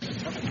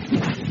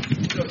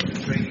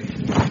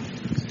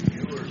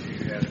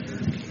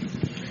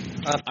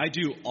 I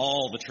do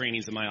all the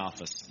trainings in my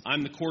office.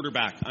 I'm the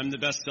quarterback. I'm the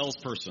best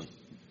salesperson.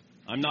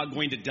 I'm not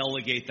going to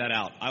delegate that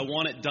out. I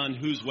want it done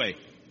whose way?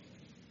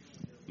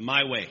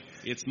 My way.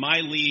 It's my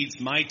leads,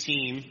 my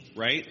team,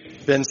 right?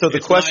 Ben, so the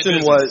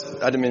question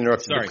was, I didn't mean to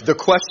interrupt you. Sorry. The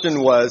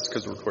question was,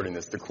 because we're recording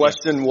this, the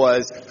question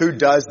was, who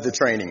does the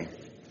training?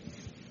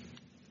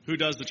 Who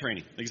does the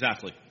training?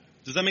 Exactly.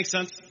 Does that make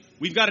sense?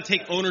 We've got to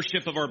take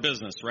ownership of our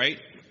business, right?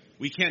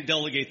 We can't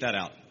delegate that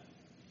out.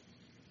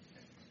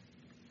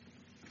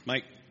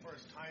 Mike? As far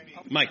as time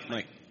Mike.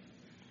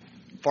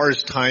 As far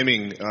as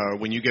timing,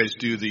 when you guys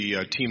do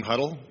the team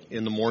huddle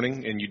in the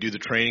morning and you do the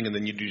training and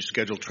then you do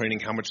scheduled training,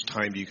 how much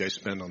time do you guys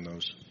spend on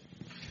those?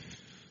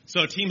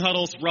 So team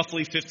huddle's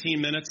roughly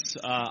 15 minutes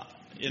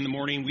in the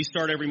morning. We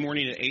start every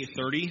morning at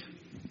 8:30,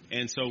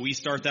 and so we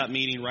start that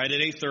meeting right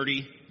at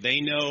 8:30. They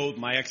know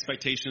my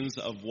expectations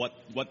of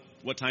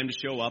what time to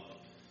show up.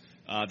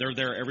 They're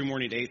there every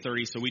morning at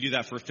 8:30, so we do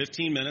that for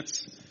 15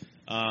 minutes.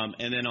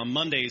 And then on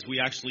Mondays, we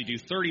actually do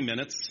 30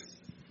 minutes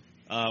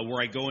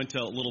where I go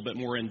into a little bit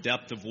more in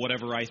depth of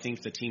whatever I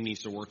think the team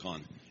needs to work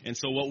on. And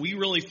so what we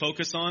really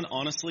focus on,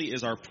 honestly,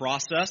 is our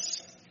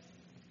process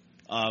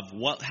of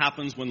what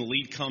happens when the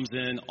lead comes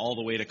in all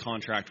the way to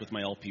contract with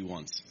my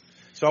LP1s.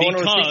 So I want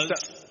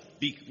to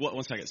repeat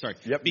one second, sorry.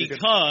 Yep,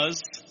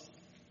 because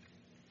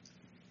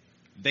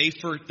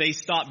they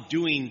stop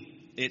doing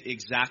it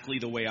exactly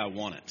the way I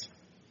want it.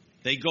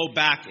 They go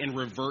back and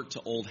revert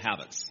to old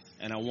habits.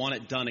 And I want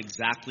it done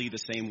exactly the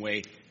same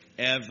way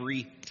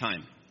every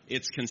time.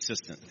 It's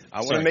consistent.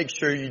 I want to make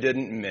sure you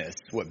didn't miss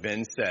what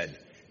Ben said.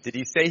 Did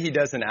he say he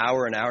does an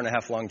hour and a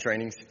half long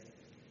trainings?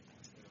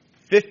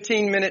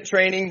 15-minute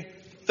training,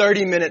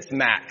 30 minutes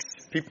max.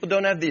 People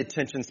don't have the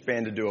attention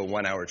span to do a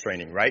 1-hour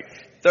training, right?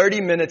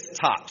 30 minutes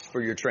tops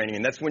for your training,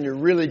 and that's when you're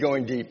really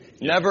going deep.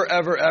 Yeah. Never,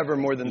 ever, ever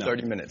more than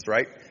 30 minutes,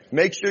 right?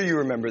 Make sure you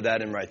remember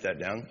that and write that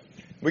down.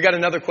 We got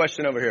another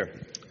question over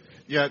here.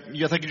 Yeah,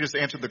 I think you just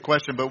answered the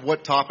question, but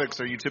what topics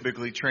are you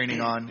typically training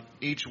on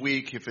each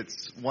week? If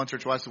it's once or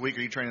twice a week,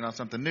 are you training on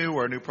something new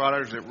or a new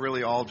product, or is it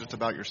really all just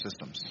about your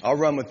systems? I'll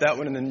run with that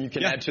one, and then you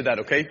can add to that,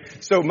 okay?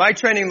 So my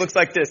training looks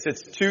like this.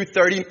 It's 2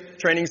 30-minute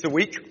trainings a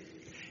week,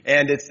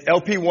 and it's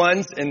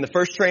LP1s in the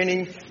first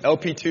training,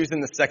 LP2s in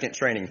the second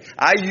training.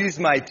 I use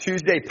my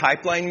Tuesday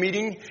pipeline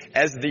meeting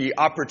as the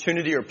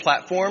opportunity or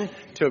platform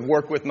to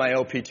work with my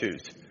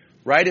LP2s.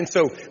 Right? And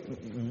so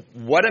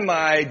what am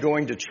I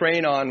going to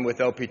train on with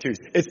LP2s?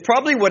 It's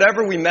probably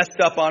whatever we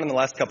messed up on in the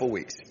last couple of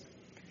weeks.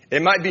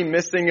 It might be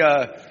missing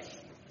a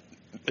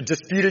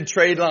disputed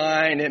trade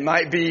line. It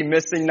might be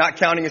missing not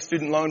counting a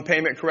student loan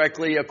payment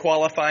correctly, a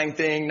qualifying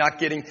thing, not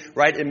getting,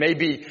 right? It may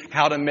be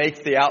how to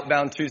make the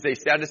outbound Tuesday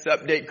status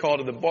update call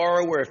to the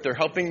borrower if they're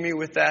helping me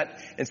with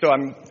that. And so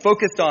I'm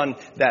focused on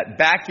that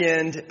back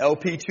end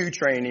LP2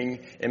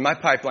 training in my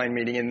pipeline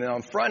meeting. And then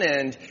on front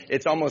end,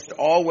 it's almost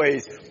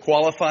always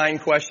qualifying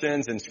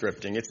questions and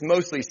scripting. It's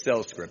mostly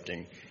sales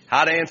scripting.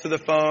 How to answer the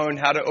phone,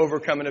 how to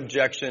overcome an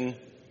objection.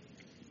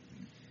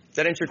 Does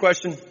that answer your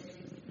question?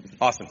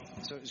 Awesome.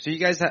 So you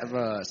guys have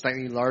a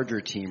slightly larger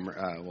team,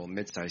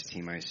 mid-sized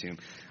team, I assume.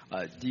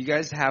 Do you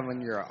guys have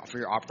for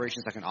your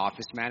operations like an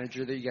office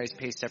manager that you guys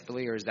pay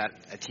separately, or is that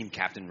a team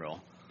captain role?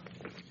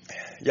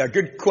 Yeah,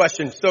 good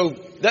question. So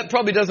that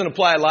probably doesn't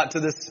apply a lot to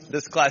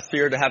this class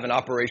here to have an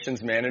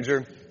operations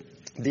manager.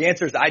 The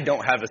answer is I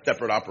don't have a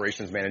separate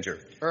operations manager.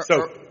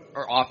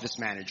 Or office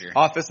manager.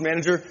 Office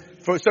manager.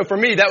 So for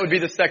me, that would be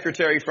the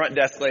secretary, front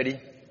desk lady.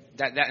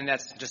 And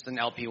that's just an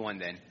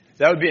LP1 then.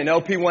 That would be an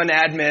LP1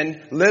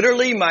 admin.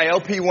 Literally, my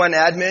LP1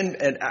 admin,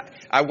 and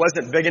I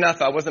wasn't big enough,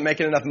 I wasn't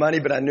making enough money,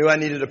 but I knew I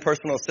needed a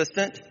personal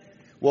assistant.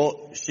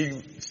 Well, she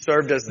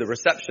served as the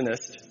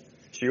receptionist.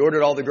 She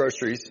ordered all the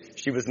groceries.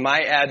 She was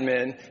my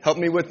admin, helped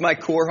me with my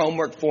core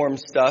homework form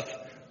stuff,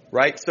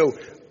 right? So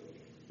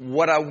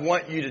what I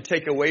want you to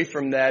take away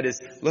from that is,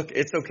 look,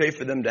 it's okay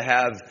for them to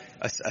have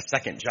a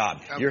second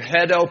job. Okay. Your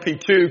head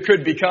LP2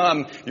 could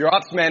become your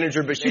ops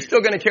manager, but she's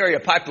still going to carry a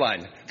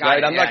pipeline,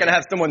 right? I'm not going to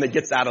have someone that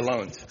gets out of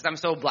loans. Because I'm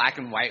so black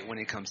and white when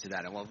it comes to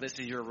that. And well, this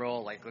is your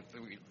role. Like,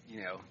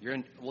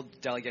 we'll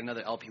delegate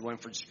another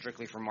LP1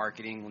 strictly for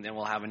marketing, and then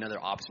we'll have another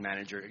ops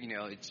manager.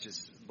 It's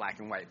just black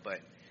and white.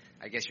 But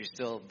I guess you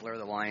still blur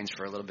the lines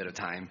for a little bit of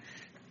time.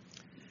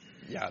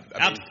 Yeah,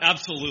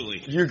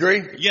 absolutely. You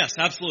agree? Yes,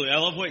 absolutely. I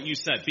love what you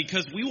said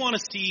because we want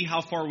to see how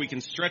far we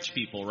can stretch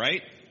people,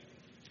 right?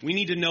 We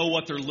need to know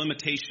what their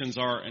limitations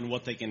are and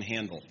what they can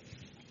handle.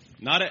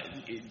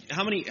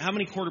 How many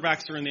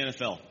quarterbacks are in the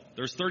NFL?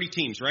 There's 30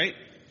 teams, right?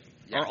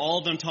 Yeah. Are all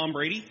of them Tom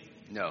Brady?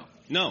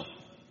 No.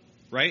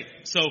 Right?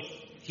 So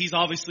he's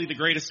obviously the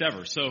greatest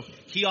ever. So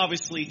he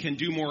obviously can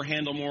do more,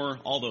 handle more,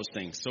 all those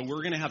things. So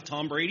we're going to have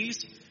Tom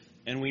Brady's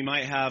and we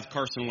might have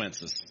Carson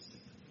Wentz's.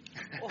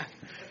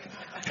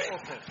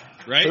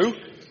 Right? Who?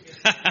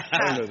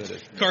 I don't know who that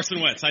is.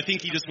 Carson Wentz. I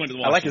think he just went to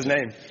the Washington. I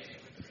like his name.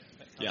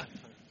 Yeah.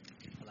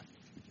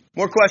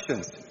 More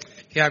questions?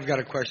 Yeah, I've got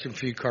a question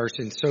for you,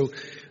 Carson. So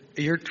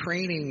you're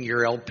training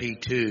your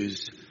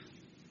LP2s.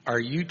 Are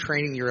you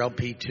training your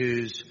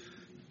LP2s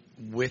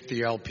with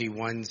the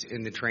LP1s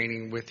in the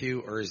training with you,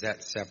 or is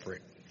that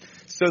separate?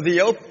 So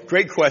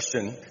great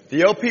question.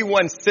 The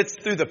LP1 sits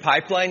through the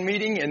pipeline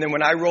meeting, and then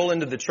when I roll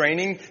into the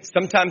training,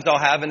 sometimes I'll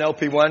have an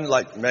LP1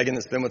 like Megan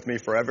that's been with me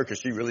forever because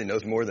she really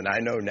knows more than I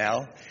know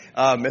now.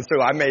 And so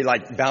I may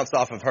bounce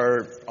off of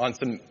her on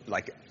some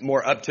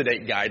more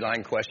up-to-date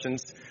guideline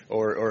questions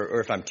or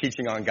if I'm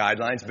teaching on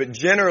guidelines. But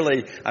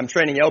generally, I'm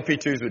training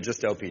LP2s with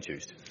just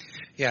LP2s.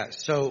 Yeah,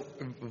 so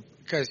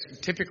because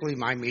typically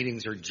my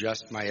meetings are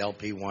just my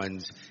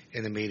LP1s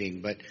in the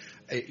meeting, but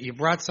you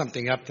brought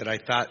something up that I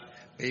thought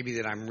maybe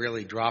that I'm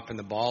really dropping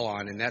the ball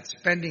on, and that's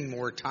spending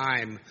more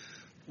time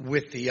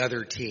with the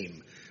other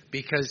team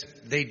because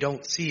they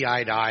don't see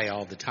eye to eye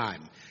all the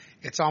time.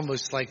 It's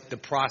almost like the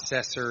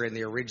processor and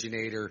the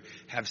originator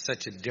have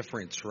such a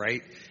difference,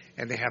 right?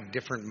 And they have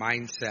different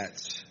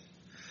mindsets.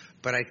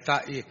 But I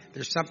thought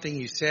there's something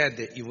you said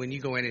that when you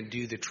go in and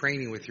do the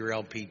training with your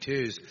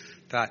LP2s,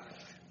 thought,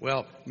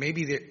 well,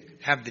 maybe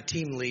have the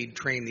team lead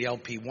train the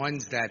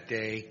LP1s that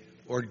day,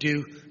 or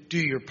do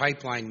your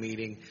pipeline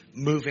meeting,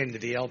 move into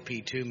the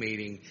LP2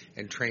 meeting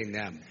and train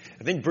them.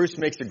 I think Bruce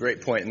makes a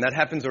great point, and that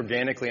happens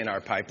organically in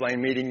our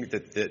pipeline meeting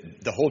that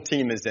the whole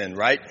team is in,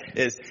 right?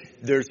 Is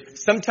there's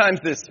sometimes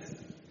this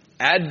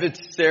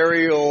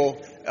adversarial,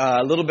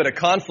 little bit of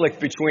conflict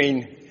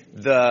between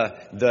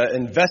the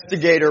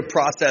investigator,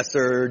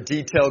 processor,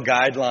 detail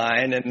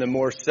guideline, and the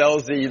more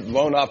salesy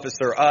loan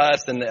officer,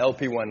 us, and the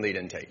LP1 lead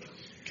intake.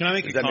 Can I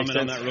make a comment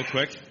on that real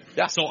quick?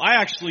 Yeah. So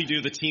I actually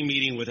do the team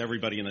meeting with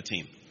everybody in the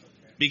team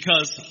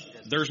because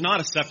there's not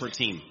a separate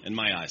team in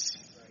my eyes.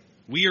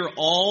 We are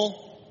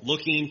all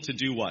looking to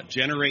do what?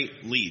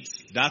 Generate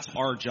leads. That's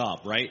our job,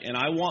 right? And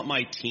I want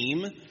my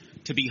team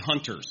to be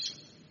hunters.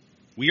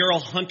 We are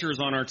all hunters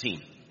on our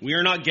team. We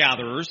are not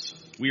gatherers.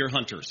 We are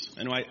hunters.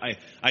 And I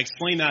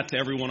explain that to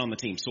everyone on the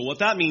team. So what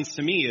that means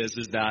to me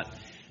is that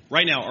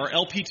right now, are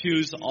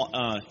LP2s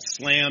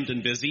slammed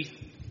and busy?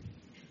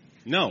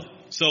 No.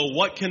 So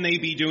what can they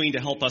be doing to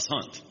help us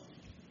hunt?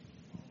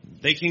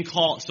 They can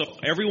call, so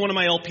every one of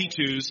my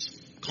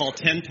LP2s call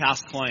 10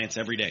 past clients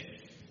every day.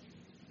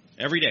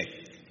 Every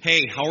day.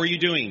 Hey, how are you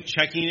doing?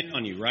 Checking in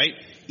on you, right?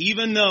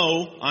 Even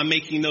though I'm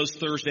making those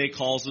Thursday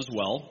calls as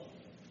well,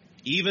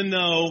 even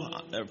though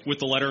with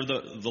the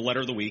letter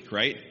of the week,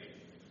 right?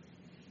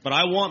 But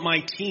I want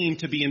my team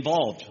to be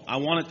involved. I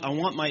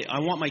want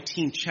my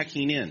team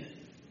checking in,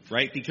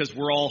 right? Because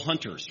we're all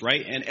hunters,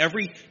 right? And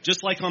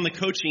just like on the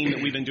coaching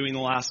that we've been doing the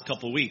last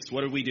couple of weeks,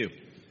 what did we do?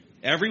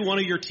 Every one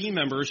of your team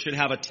members should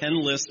have a 10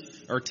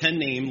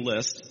 name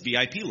list,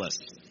 VIP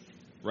list,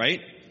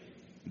 right?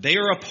 They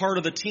are a part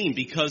of the team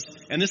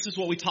and this is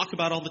what we talk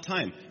about all the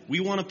time. We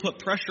want to put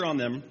pressure on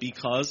them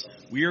because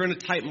we are in a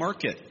tight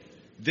market.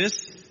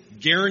 This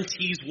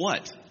guarantees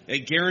what?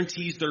 It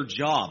guarantees their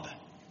job.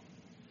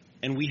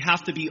 And we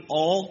have to be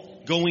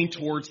all going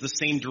towards the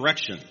same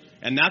direction.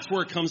 And that's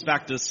where it comes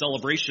back to the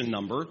celebration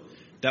number,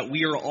 that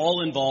we are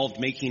all involved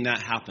making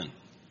that happen.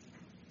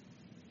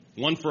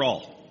 One for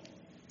all.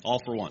 All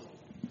for one.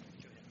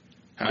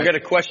 We got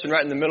a question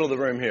right in the middle of the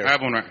room here. I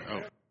have one right.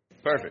 Oh.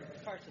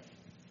 Perfect. Carson.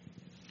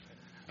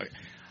 Okay.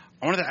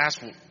 I wanted to ask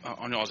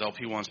on y'all's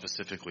LP1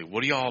 specifically,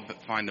 what do y'all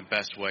find the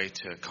best way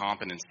to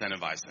comp and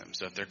incentivize them?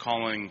 So if they're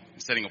calling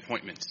and setting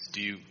appointments,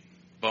 do you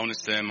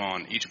bonus them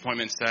on each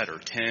appointment set or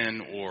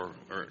 10 or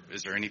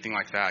is there anything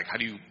like that? Like how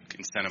do you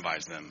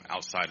incentivize them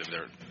outside of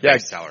their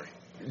base salary?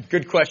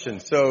 Good question.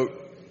 So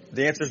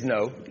the answer is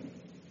no,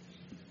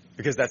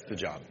 because that's the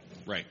job.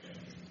 Right.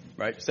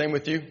 Right? Same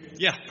with you?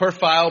 Yeah. Per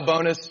file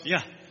bonus?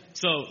 Yeah.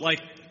 So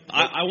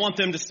I want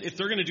them to, if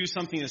they're going to do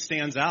something that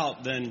stands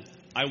out, then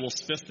I will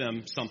spiff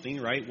them something,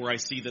 right? Where I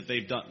see that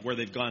they've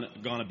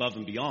gone above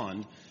and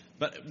beyond.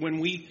 But when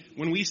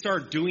we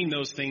start doing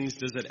those things,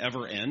 does it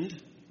ever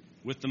end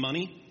with the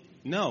money?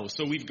 No.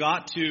 So we've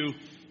got to,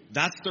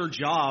 that's their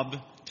job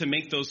to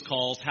make those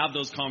calls, have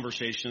those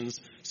conversations.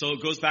 So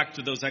it goes back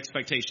to those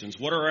expectations.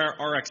 What are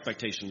our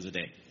expectations a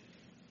day?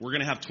 We're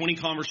going to have 20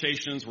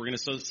 conversations. We're going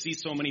to see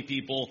so many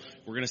people.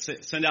 We're going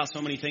to send out so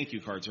many thank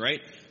you cards, right?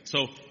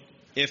 So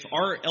if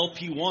our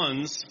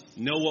LP1s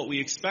know what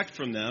we expect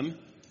from them,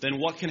 then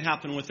what can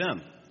happen with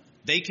them?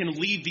 They can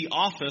leave the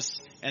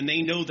office and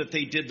they know that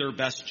they did their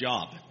best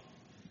job.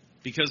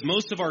 Because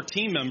most of our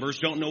team members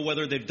don't know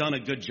whether they've done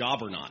a good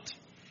job or not.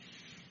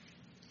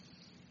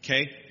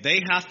 Okay?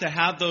 They have to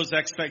have those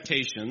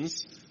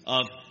expectations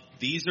of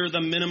these are the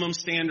minimum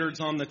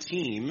standards on the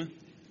team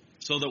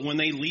so that when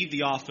they leave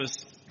the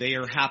office, they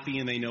are happy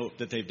and they know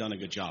that they've done a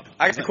good job.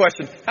 I got a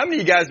question. How many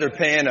of you guys are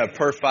paying a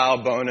per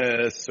file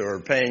bonus or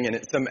paying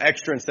some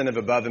extra incentive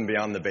above and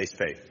beyond the base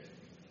pay?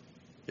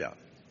 Yeah.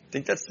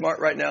 Think that's smart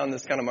right now in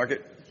this kind of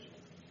market?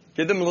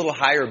 Give them a little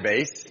higher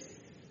base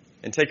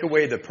and take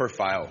away the per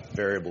file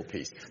variable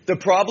piece. The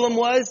problem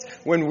was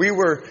when we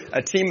were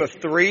a team of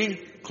 3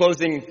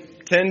 closing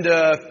 10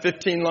 to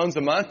 15 loans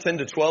a month, 10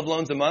 to 12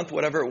 loans a month,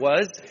 whatever it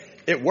was,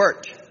 it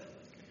worked.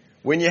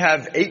 When you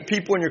have 8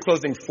 people and you're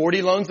closing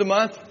 40 loans a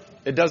month,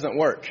 it doesn't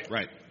work.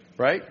 Right.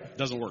 Right?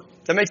 Doesn't work.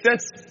 Does that make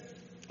sense?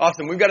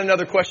 Awesome. We've got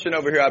another question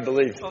over here, I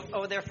believe.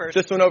 Over there first.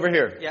 This one over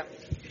here. Yeah.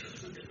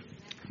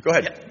 Go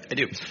ahead. Yeah, I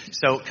do.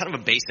 So kind of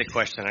a basic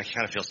question. I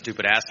kind of feel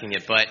stupid asking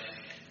it, but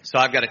so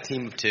I've got a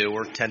team of 2.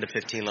 We're 10 to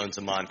 15 loans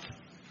a month.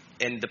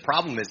 And the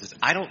problem is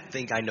I don't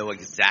think I know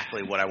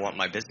exactly what I want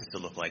my business to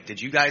look like.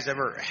 Did you guys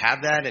ever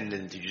have that? And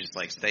then did you just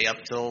stay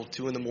up till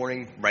 2 in the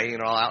morning writing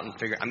it all out and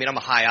figure? I mean, I'm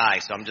a high I,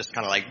 so I'm just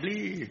kind of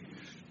blee.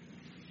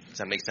 Does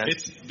that make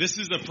sense? This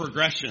is a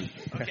progression.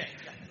 Okay.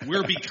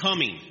 We're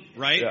becoming,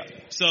 right? Yeah.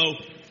 So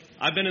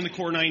I've been in the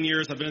core 9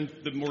 years. I've been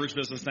in the mortgage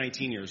business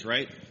 19 years,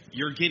 right?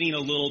 You're getting a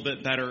little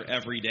bit better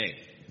every day.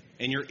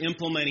 and you're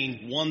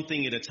implementing one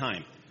thing at a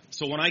time.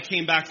 So when I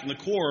came back from the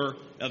core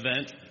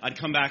event, I'd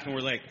come back and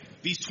we're like,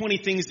 these 20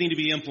 things need to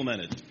be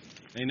implemented.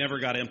 They never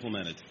got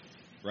implemented,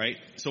 right?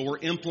 So we're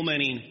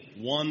implementing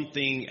one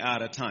thing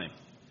at a time.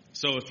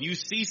 So if you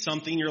see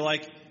something, you're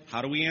like,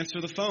 how do we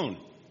answer the phone?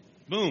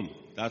 Boom,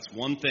 that's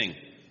one thing.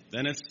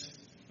 Then it's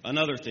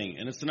another thing,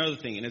 and it's another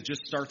thing, and it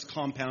just starts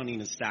compounding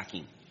and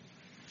stacking.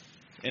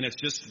 And it's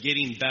just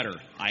getting better.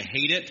 I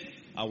hate it.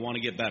 I want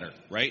to get better,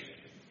 right?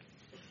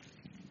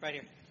 Right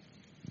here.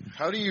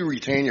 How do you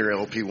retain your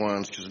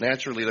LP1s? Because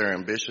naturally they're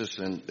ambitious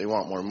and they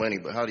want more money,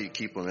 but how do you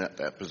keep them at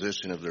that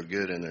position if they're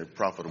good and they're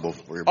profitable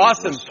for your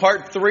Awesome. business?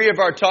 Part 3 of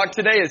our talk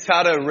today is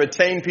how to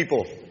retain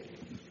people.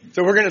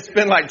 So we're going to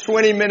spend like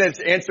 20 minutes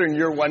answering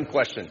your one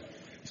question.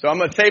 So I'm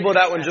going to table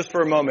that one just for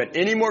a moment.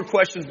 Any more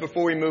questions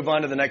before we move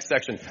on to the next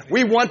section?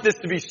 We want this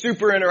to be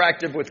super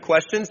interactive with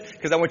questions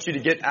because I want you to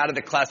get out of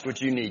the class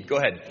what you need. Go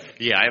ahead.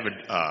 Yeah, I have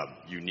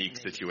a unique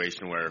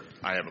situation where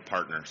I have a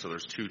partner. So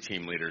there's 2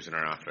 team leaders in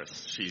our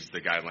office. She's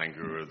the guideline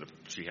guru.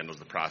 She handles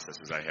the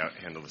processes. I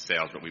handle the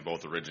sales, but we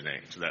both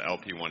originate. So that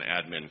LP1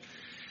 admin,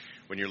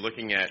 when you're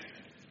looking at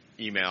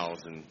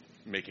emails and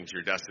making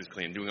sure your desk is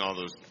clean, doing all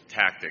those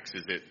tactics,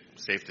 is it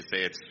safe to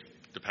say it's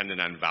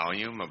dependent on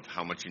volume of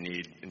how much you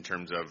need in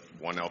terms of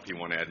one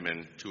LP1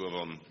 admin, 2 of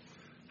them?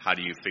 How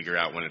do you figure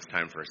out when it's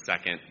time for a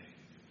second?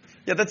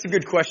 Yeah, that's a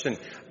good question.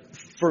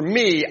 For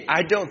me,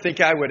 I don't think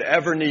I would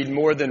ever need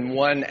more than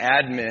one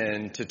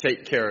admin to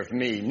take care of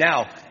me.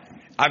 Now,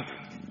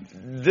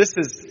 this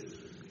is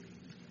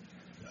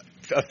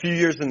a few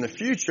years in the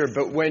future,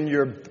 but when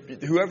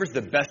whoever's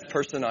the best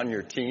person on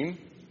your team,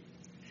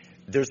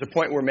 there's a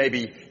point where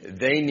maybe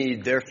they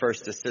need their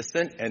first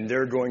assistant and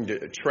they're going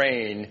to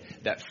train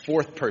that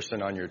 4th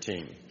person on your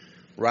team,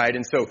 right?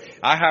 And so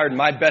I hired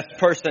my best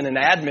person, an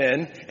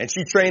admin, and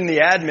she trained the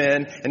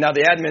admin, and now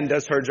the admin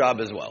does her job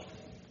as well.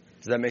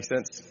 Does that make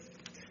sense?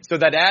 So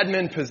that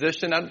admin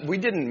position, we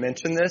didn't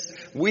mention this.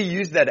 We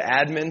use that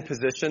admin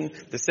position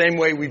the same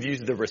way we've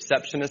used the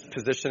receptionist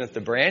position at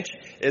the branch,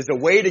 as a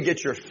way to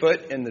get your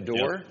foot in the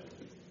door. Yep.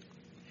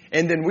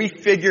 And then we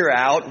figure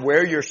out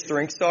where your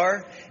strengths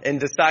are and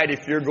decide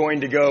if you're going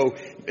to go,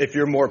 if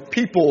you're more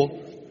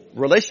people,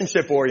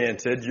 relationship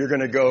oriented, you're going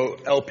to go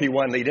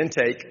LP1 lead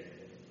intake.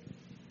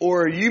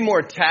 Or are you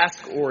more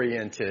task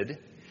oriented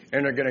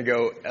and are going to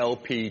go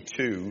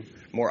LP2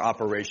 more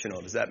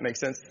operational? Does that make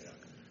sense?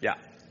 Yeah.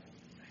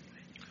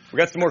 We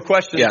got some more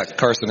questions. Yeah,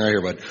 Carson, right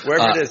here, bud.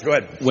 Wherever it is, go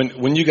ahead.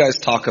 When you guys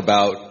talk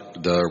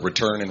about the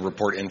return and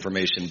report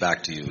information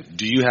back to you,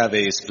 do you have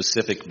a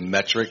specific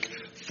metric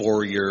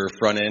for your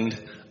front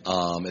end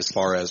as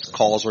far as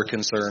calls are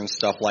concerned,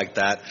 stuff like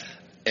that?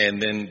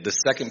 And then the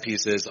second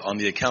piece is on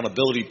the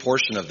accountability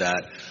portion of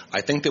that. I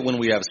think that when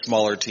we have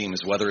smaller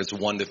teams, whether it's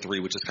 1 to 3,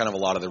 which is kind of a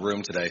lot of the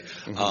room today,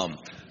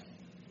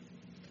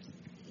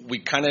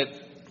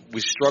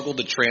 we struggle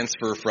to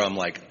transfer from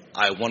like,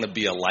 I want to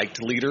be a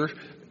liked leader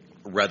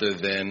rather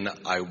than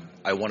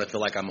I want to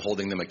feel like I'm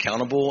holding them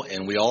accountable,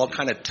 and we all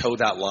kind of toe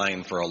that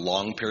line for a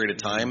long period of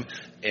time.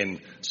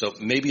 And so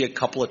maybe a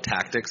couple of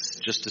tactics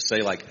just to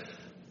say like,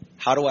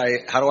 how do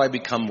I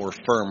become more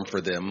firm for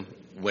them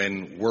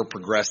when we're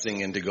progressing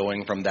into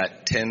going from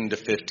that 10 to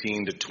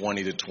 15 to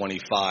 20 to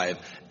 25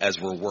 as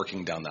we're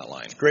working down that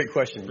line? Great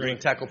question. You want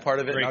to tackle part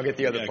of it, and I'll get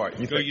the other part.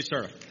 You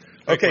start.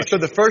 Okay, so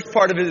the first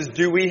part of it is,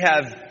 do we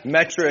have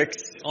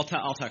metrics? I'll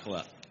tackle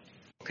that.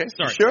 Okay,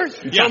 sorry. Sure?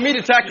 You told me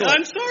to tackle it.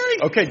 I'm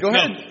sorry. Okay, go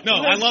ahead. No,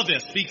 I love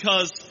this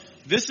because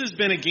this has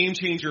been a game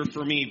changer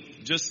for me.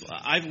 This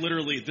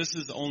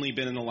has only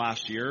been in the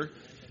last year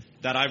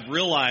that I've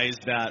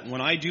realized that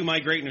when I do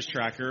my greatness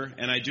tracker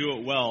and I do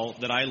it well,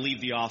 that I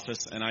leave the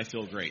office and I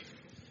feel great.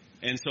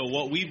 And so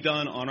what we've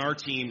done on our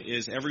team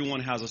is everyone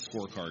has a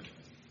scorecard,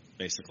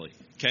 basically.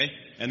 Okay?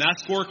 And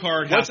that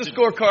scorecard has What's a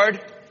scorecard?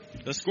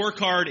 The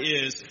scorecard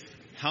is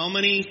how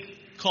many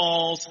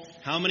calls,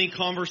 how many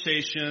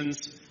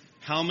conversations,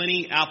 how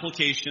many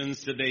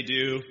applications did they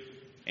do,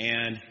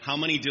 and how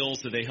many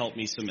deals did they help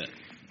me submit?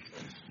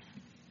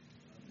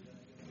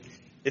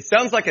 It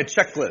sounds like a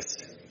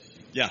checklist.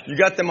 Yeah. You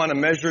got them on a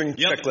measuring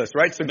checklist,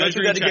 right? So go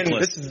through that again.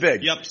 This is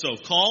big. Yep. So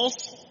calls,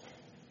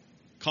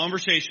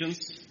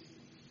 conversations,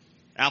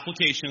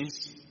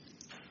 applications,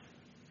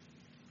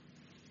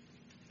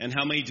 and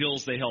how many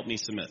deals they helped me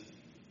submit,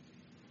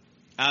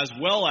 as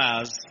well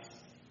as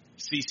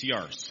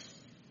CCRs.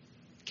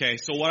 Okay,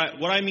 so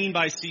what I mean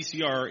by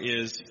CCR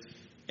is,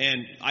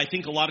 and I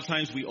think a lot of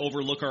times we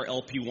overlook our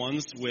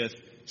LP1s with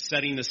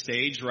setting the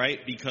stage, right?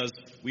 Because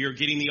we are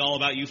getting the All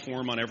About You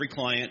form on every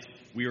client.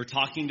 We are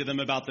talking to them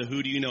about the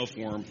Who Do You Know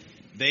form.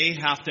 They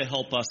have to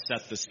help us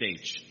set the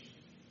stage,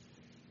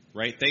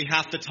 right? They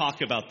have to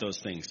talk about those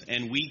things.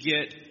 And we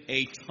get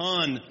a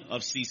ton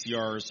of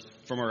CCRs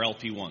from our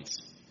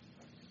LP1s.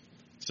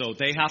 So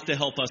they have to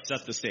help us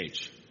set the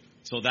stage.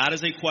 So that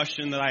is a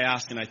question that I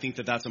ask, and I think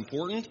that that's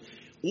important.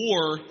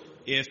 Or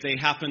if they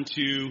happen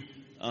to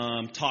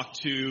talk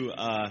to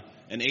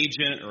an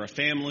agent or a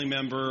family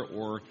member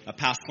or a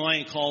past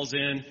client calls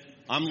in,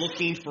 I'm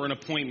looking for an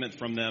appointment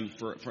from them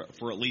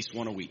for at least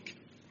one a week.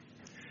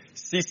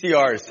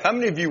 CCRs. How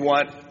many of you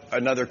want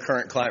another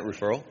current client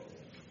referral?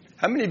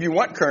 How many of you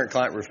want current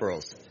client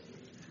referrals?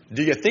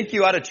 Do you think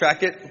you ought to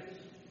track it?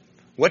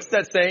 What's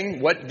that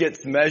saying? What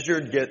gets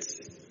measured gets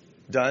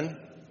done,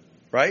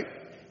 right?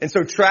 And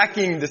so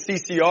tracking the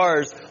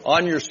CCRs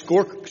on your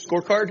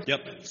scorecard,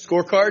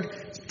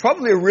 is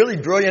probably a really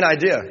brilliant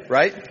idea,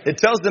 right? It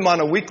tells them on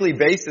a weekly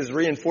basis,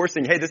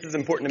 reinforcing, hey, this is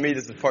important to me,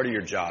 this is part of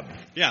your job.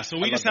 Yeah, so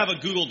we just have a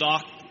Google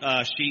Doc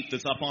sheet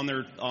that's up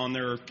on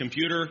their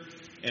computer,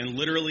 and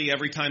literally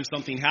every time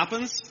something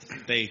happens,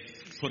 they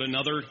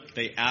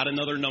add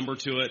another number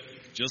to it,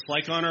 just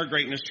like on our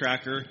greatness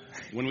tracker.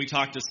 When we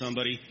talk to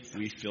somebody,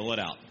 we fill it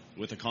out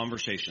with a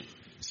conversation.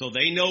 So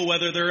they know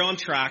whether they're on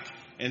track,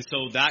 and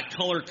so that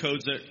color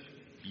codes it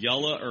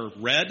yellow or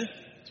red,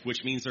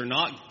 which means they're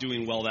not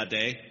doing well that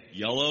day.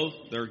 Yellow,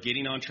 they're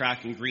getting on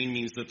track, and green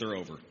means that they're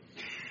over.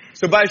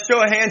 So by show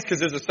of hands, because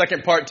there's a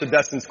second part to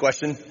Dustin's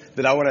question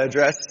that I want to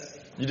address.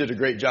 You did a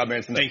great job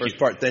answering that first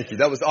part. Thank you.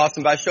 That was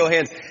awesome. By show of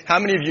hands, how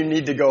many of you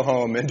need to go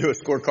home and do a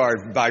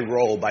scorecard by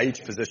role, by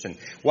each position?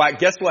 Why?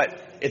 Guess what?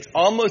 It's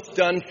almost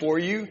done for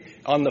you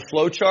on the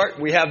flow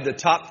chart. We have the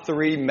top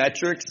 3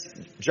 metrics,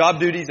 job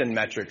duties and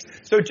metrics.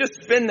 So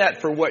just spin that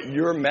for what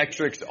your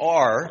metrics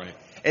are,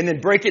 and then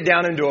break it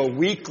down into a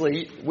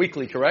weekly,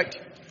 correct?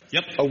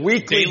 Yep. A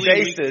weekly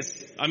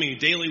basis.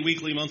 Daily,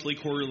 weekly, monthly,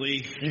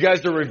 quarterly. You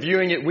guys are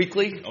reviewing it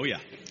weekly? Oh, yeah.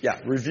 Yeah,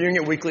 reviewing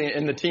it weekly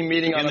in the team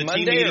meeting on a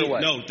Monday or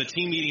what? No, the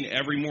team meeting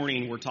every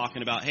morning. We're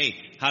talking about, hey,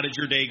 how did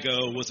your day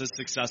go? Was it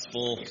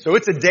successful? So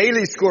it's a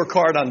daily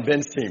scorecard on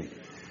Ben's team.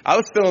 I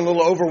was feeling a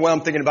little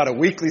overwhelmed thinking about a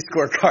weekly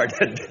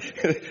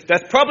scorecard.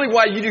 That's probably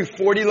why you do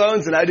 40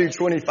 loans and I do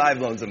 25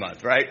 loans a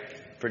month,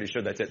 right? Pretty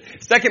sure that's it.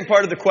 Second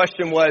part of the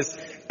question was,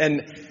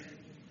 and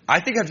I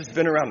think I've just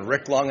been around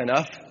Rick long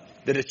enough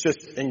that it's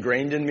just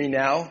ingrained in me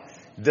now,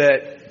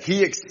 that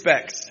he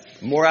expects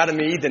more out of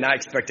me than I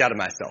expect out of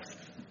myself.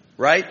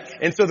 Right?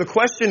 And so the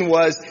question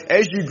was,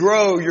 as you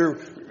grow,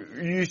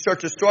 you start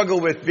to struggle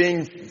with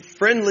being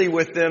friendly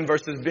with them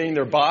versus being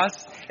their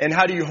boss. And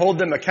how do you hold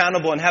them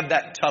accountable and have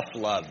that tough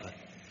love?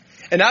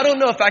 And I don't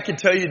know if I can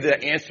tell you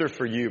the answer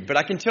for you, but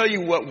I can tell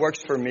you what works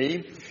for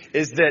me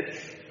is that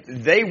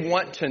they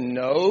want to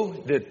know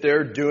that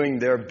they're doing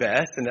their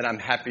best and that I'm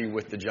happy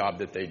with the job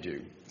that they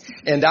do.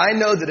 And I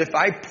know that if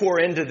I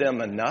pour into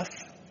them enough,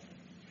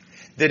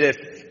 that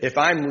if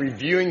I'm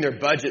reviewing their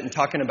budget and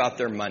talking about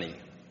their money,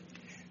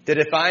 that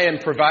if I am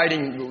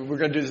providing, we're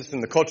going to do this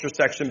in the culture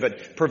section,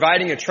 but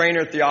providing a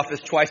trainer at the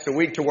office twice a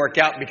week to work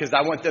out because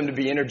I want them to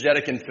be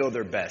energetic and feel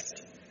their best.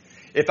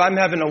 If I'm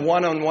having a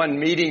one-on-one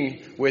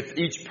meeting with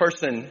each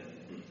person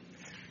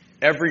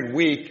every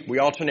week, we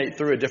alternate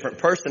through a different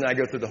person and I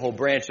go through the whole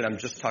branch and I'm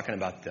just talking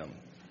about them.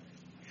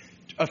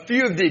 A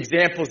few of the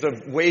examples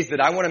of ways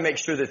that I want to make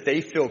sure that they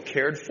feel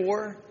cared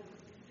for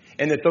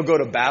and that they'll go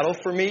to battle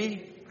for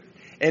me.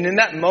 And in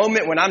that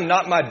moment when I'm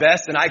not my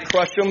best and I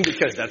crush them,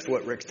 because that's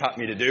what Rick's taught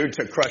me to do,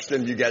 to crush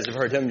them, you guys have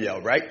heard him yell,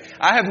 right?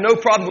 I have no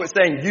problem with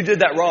saying, you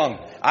did that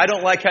wrong. I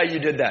don't like how you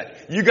did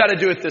that. You got to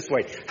do it this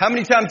way. How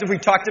many times have we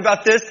talked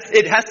about this?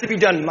 It has to be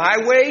done my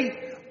way.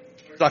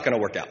 It's not going to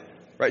work out,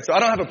 right? So I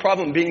don't have a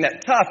problem being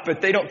that tough, but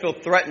they don't feel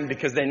threatened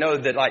because they know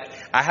that, like,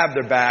 I have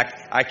their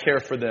back. I care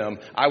for them.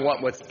 I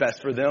want what's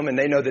best for them. And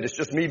they know that it's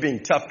just me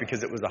being tough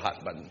because it was a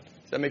hot button.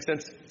 Does that make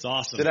sense? It's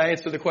awesome. Did I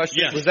answer the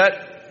question? Yes. Was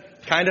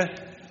that kind of?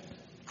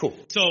 Cool.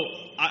 So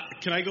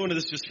can I go into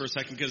this just for a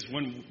second? Because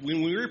when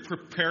we were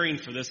preparing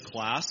for this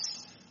class,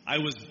 I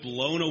was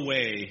blown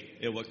away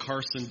at what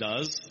Carson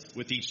does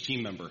with each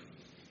team member.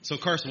 So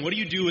Carson, what do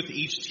you do with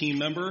each team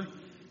member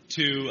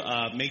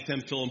to make them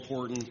feel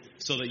important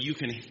so that you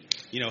can,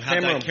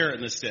 have that carrot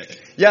in the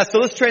stick? Yeah, so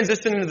let's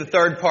transition into the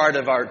third part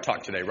of our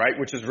talk today, right?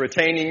 Which is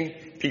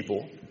retaining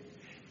people.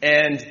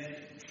 And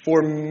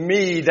for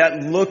me,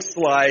 that looks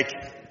like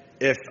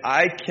if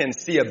I can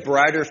see a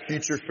brighter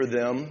future for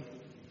them,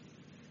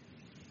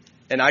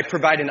 and I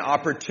provide an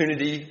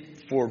opportunity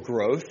for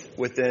growth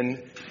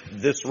within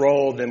this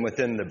role than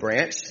within the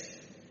branch,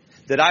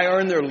 that I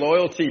earn their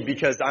loyalty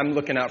because I'm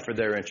looking out for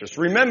their interests.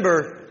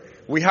 Remember,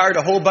 we hired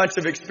a whole bunch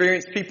of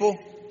experienced people?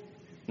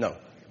 No.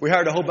 We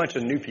hired a whole bunch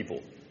of new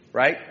people,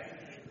 right?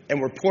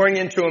 And we're pouring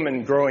into them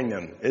and growing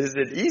them. Is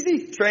it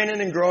easy training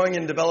and growing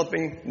and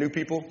developing new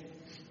people?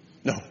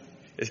 No.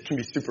 It can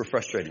be super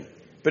frustrating.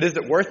 But is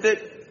it worth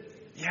it?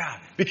 Yeah,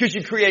 because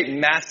you create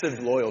massive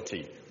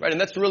loyalty, right? And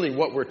that's really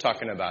what we're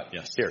talking about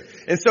here.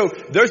 And so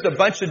there's a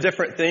bunch of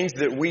different things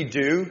that we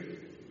do,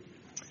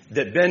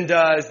 that Ben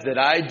does, that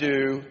I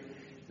do,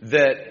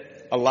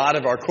 that a lot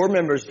of our core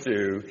members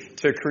do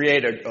to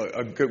create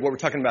a good, what we're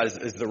talking about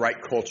is the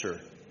right culture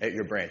at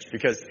your branch.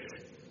 Because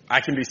I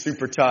can be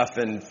super tough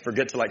and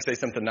forget to say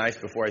something nice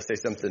before I say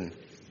something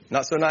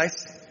not so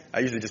nice.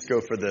 I usually just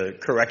go for the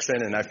correction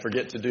and I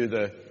forget to do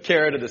the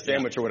carrot or the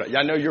sandwich or whatever.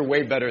 I know you're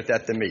way better at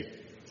that than me.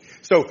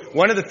 So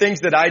one of the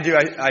things that I do,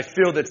 I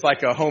feel that's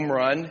like a home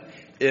run,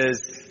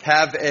 is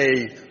have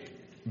a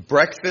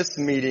breakfast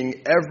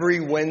meeting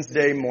every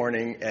Wednesday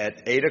morning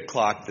at 8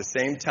 o'clock, the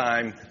same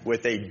time,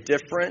 with a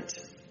different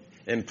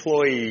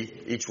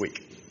employee each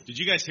week. Did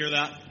you guys hear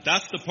that?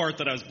 That's the part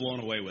that I was blown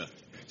away with.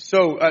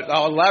 So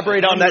I'll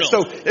elaborate on that.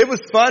 So it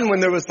was fun when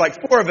there was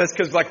like 4 of us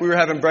because like we were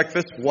having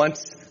breakfast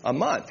once a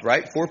month,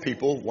 right? 4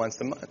 people once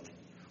a month.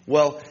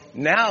 Well,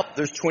 now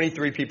there's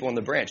 23 people in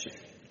the branch.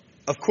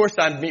 Of course,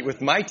 I meet with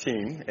my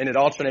team, and it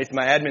alternates.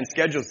 My admin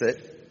schedules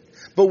it.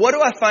 But what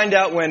do I find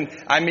out when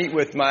I meet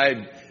with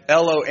my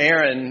LO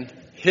Aaron,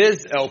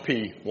 his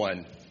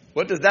LP1?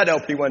 What does that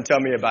LP1 tell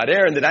me about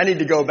Aaron that I need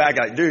to go back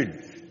like,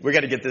 dude, we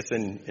got to get this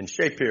in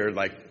shape here.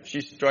 Like,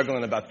 she's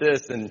struggling about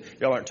this, and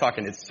y'all aren't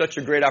talking. It's such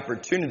a great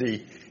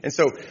opportunity. And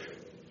so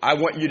I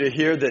want you to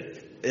hear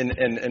that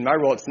in my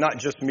role, it's not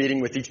just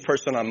meeting with each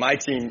person on my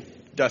team,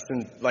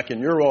 Dustin, like in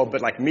your role,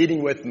 but like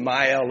meeting with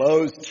my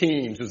LO's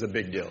teams was a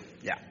big deal.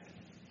 Yeah.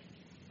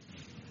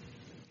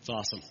 It's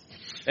awesome.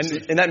 And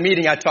in that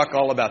meeting, I talk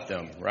all about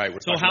them, right?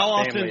 So how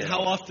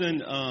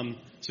often,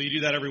 so you do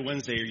that every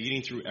Wednesday. Are you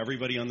getting through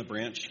everybody on the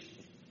branch?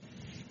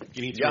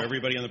 Getting through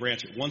everybody on the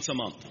branch once a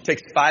month?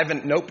 Takes 5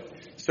 and, nope.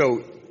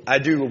 So I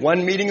do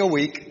 1 meeting a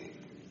week.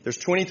 There's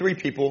 23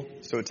 people,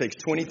 so it takes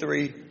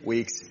 23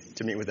 weeks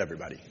to meet with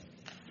everybody.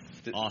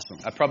 Awesome.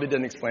 I probably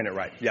didn't explain it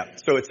right. Yeah.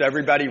 So it's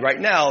everybody right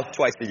now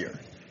twice a year.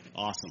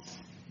 Awesome.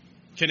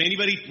 Can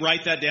anybody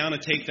write that down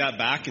and take that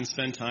back and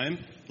spend time?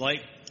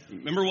 Like,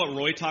 remember what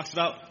Roy talks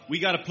about? We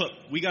got to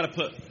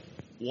put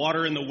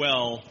water in the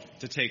well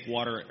to take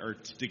water, or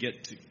to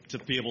get to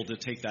be able to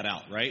take that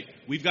out, right?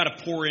 We've got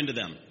to pour into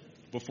them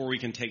before we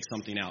can take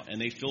something out, and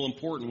they feel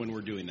important when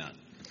we're doing that.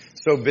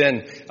 So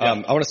Ben,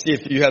 I want to see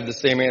if you have the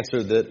same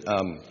answer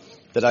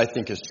that I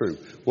think is true.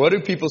 What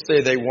do people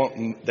say they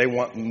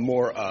want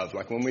more of?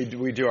 Like when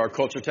we do our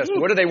culture test,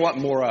 what do they want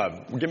more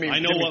of? I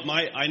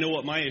know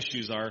what my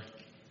issues are.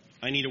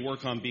 I need to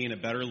work on being a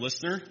better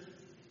listener,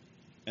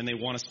 and they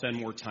want to spend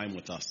more time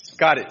with us.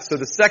 Got it. So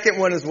the second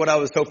one is what I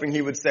was hoping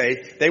he would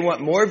say. They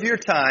want more of your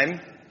time,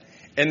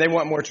 and they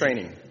want more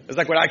training. It's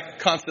like what I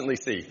constantly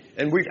see.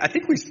 And I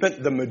think we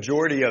spent the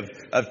majority of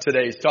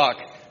today's talk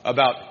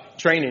about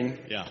training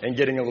and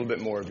getting a little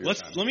bit more of your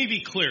time. Let me be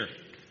clear.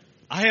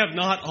 I have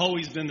not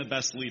always been the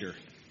best leader.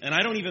 And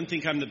I don't even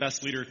think I'm the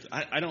best leader.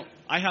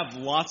 I have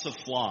lots of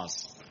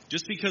flaws.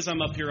 Just because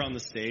I'm up here on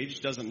the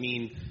stage doesn't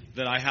mean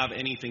that I have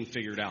anything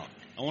figured out.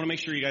 I want to make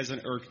sure you guys,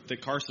 or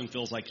that Carson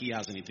feels like he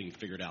has anything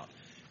figured out.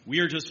 We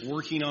are just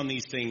working on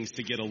these things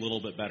to get a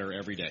little bit better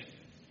every day.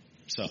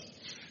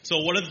 So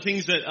one of the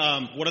things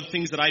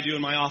that I do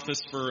in my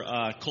office for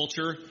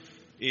culture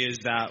is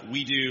that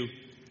we do,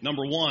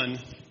 number one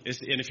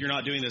is, and if you're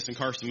not doing this, and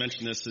Carson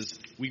mentioned this, is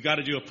we've got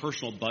to do a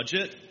personal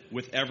budget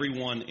with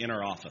everyone in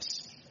our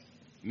office.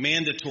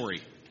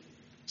 Mandatory.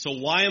 So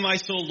why am I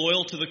so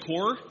loyal to the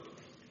core?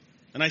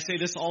 And I say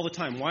this all the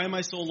time. Why am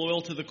I so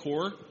loyal to the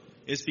core?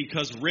 It's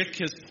because Rick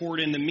has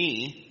poured into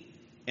me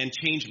and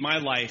changed my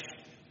life,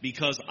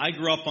 because I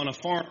grew up on a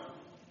farm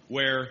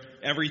where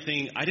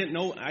everything, I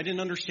didn't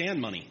understand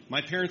money.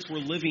 My parents were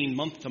living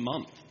month to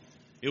month.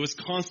 It was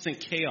constant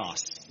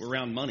chaos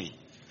around money.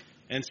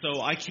 And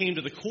so I came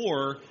to the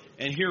core,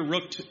 and here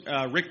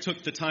Rick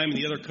took the time, and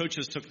the other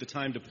coaches took the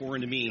time to pour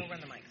into me,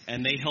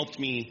 and they helped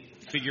me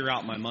figure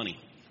out my money,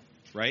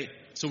 right?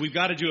 So we've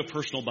got to do a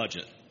personal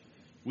budget.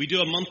 We do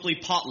a monthly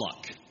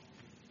potluck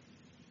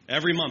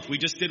every month. We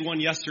just did one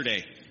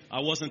yesterday. I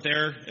wasn't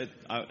there.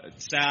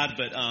 It's sad,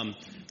 but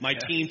my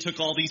team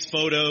took all these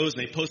photos.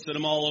 They posted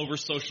them all over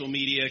social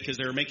media because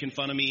they were making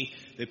fun of me.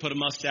 They put a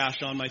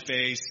mustache on my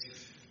face.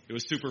 It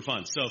was super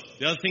fun. So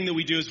the other thing that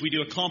we do is we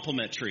do a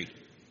compliment tree.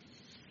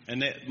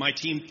 And my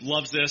team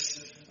loves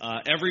this.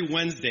 Every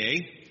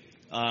Wednesday,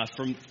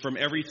 from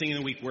everything in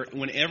the week,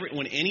 when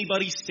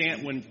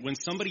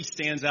somebody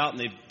stands out and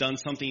they've done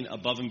something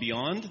above and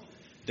beyond,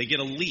 they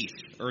get a leaf,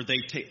 or they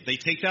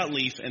take that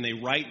leaf and they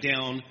write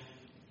down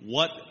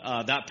what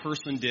that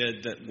person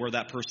did where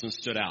that person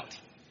stood out.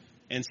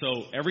 And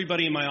so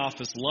everybody in my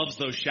office loves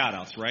those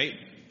shout-outs, right?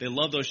 They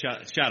love those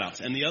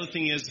shout-outs. And the other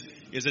thing is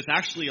it's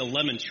actually a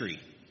lemon tree.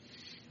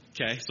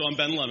 Okay, so I'm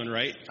Ben Lemon,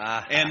 right?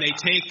 And they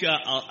take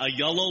a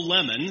yellow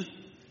lemon,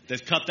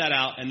 they've cut that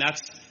out, and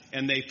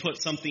they put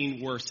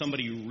something where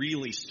somebody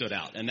really stood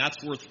out, and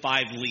that's worth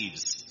 5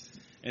 leaves.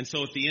 And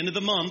so at the end of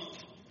the month,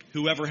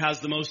 whoever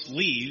has the most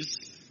leaves,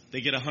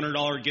 they get a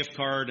 $100 gift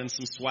card and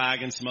some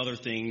swag and some other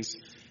things.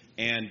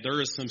 And there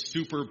is some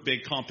super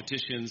big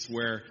competitions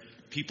where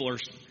people are,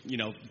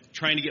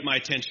 trying to get my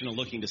attention and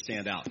looking to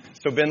stand out.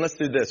 So Ben, let's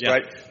do this,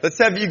 right? Let's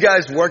have you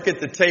guys work at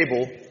the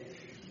table.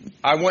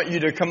 I want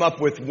you to come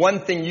up with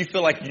one thing you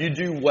feel like you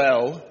do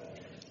well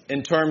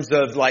in terms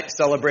of like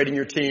celebrating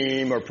your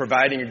team or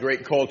providing a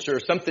great culture,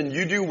 something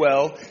you do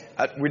well.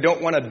 We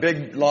don't want a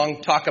big,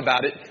 long talk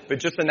about it, but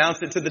just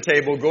announce it to the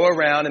table, go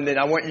around, and then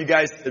I want you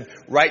guys to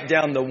write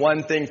down the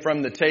one thing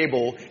from the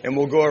table, and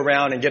we'll go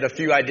around and get a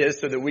few ideas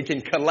so that we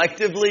can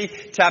collectively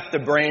tap the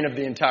brain of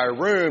the entire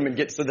room and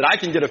so that I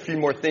can get a few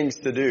more things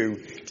to do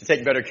to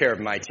take better care of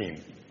my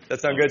team. That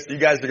sound good? So you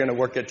guys are going to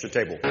work at your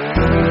table.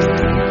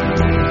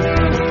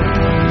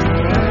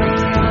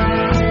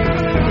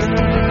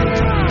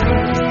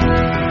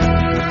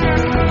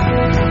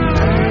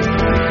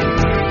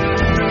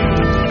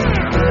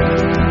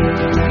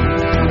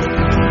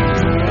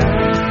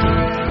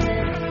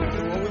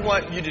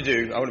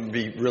 to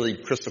be really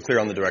crystal clear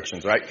on the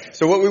directions, right?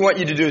 So what we want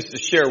you to do is to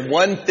share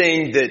one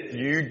thing that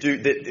you do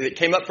that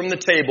came up from the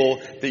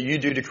table that you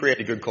do to create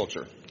a good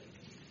culture.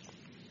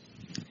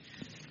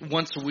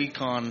 Once a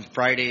week on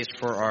Fridays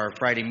for our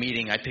Friday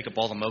meeting, I pick up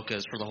all the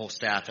mochas for the whole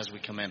staff as we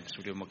come in. So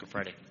we do a Mocha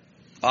Friday.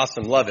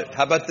 Awesome. Love it.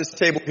 How about this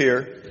table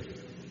here?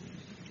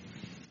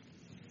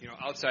 You know,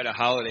 outside of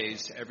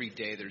holidays, every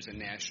day there's a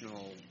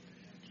national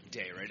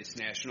day, right? It's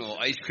National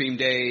Ice Cream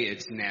Day.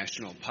 It's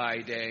National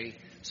Pie Day.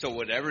 So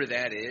whatever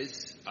that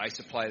is, I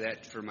supply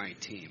that for my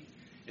team.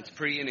 It's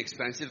pretty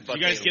inexpensive, but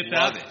you guys they get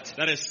love that? it.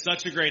 That is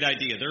such a great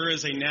idea. There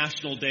is a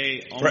national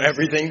day For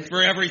everything?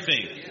 For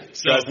everything. Yeah.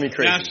 So Drives me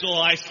crazy.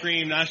 National Ice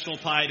Cream, National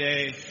Pie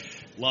Day.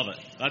 Love it.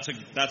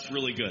 That's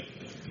really good.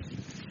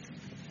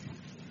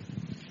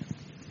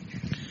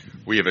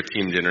 We have a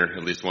team dinner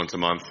at least once a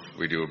month.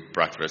 We do a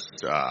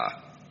breakfast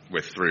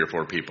with 3 or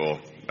 4 people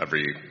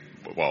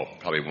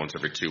probably once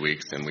every 2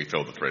 weeks, and we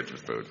fill the fridge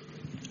with food.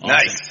 Awesome.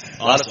 Nice.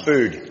 A lot of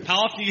food.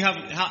 How often do you have,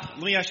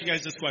 let me ask you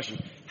guys this question.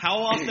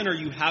 How often are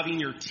you having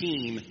your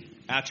team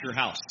at your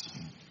house?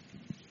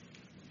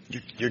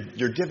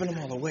 You're giving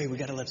them all away. We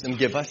got to let them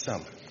give us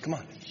some. Come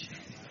on.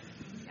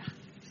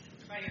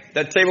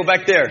 That table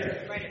back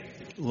there.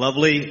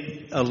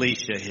 Lovely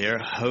Alicia here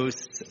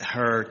hosts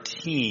her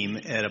team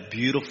at a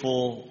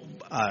beautiful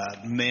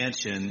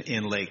mansion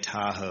in Lake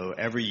Tahoe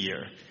every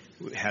year.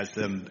 Has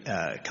them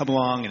come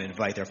along and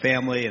invite their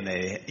family, and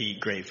they eat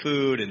great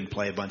food and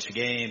play a bunch of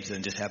games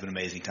and just have an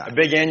amazing time. A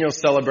big annual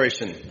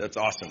celebration. That's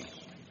awesome.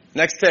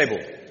 Next table.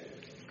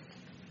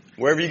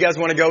 Wherever you guys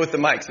want to go with the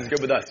mics is good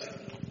with us.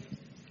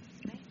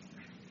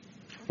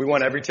 We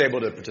want every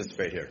table to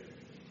participate here.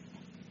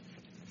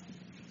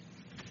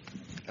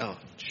 Oh,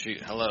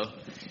 shoot. Hello.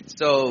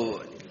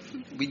 So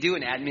we do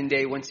an admin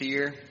day once a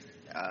year,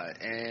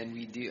 and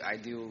I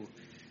do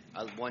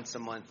a once a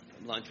month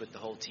lunch with the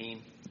whole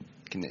team.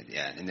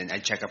 And then I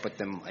check up with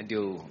them. I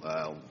do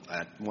a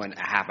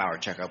half-hour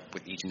checkup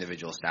with each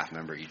individual staff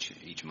member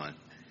each month.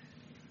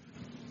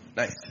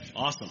 Nice.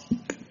 Awesome.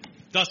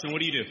 Dustin,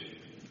 what do you do?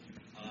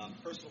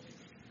 Personal.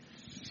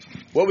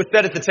 What was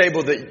said at the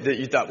table that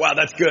you thought, wow,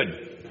 that's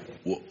good?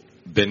 Well,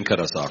 Ben cut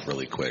us off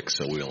really quick,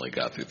 so we only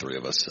got through 3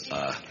 of us. He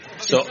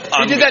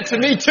did that to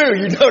me too.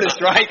 You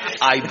noticed, right?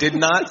 I did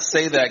not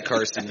say that,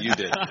 Carson. You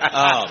did.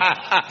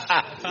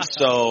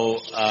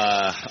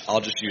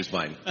 I'll just use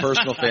mine.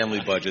 Personal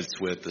family budgets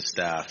with the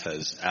staff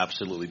has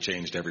absolutely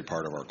changed every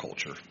part of our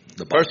culture.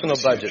 The personal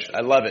budget.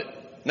 I love it.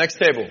 Next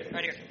table.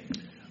 Right here.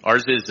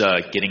 Ours is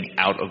getting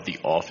out of the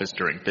office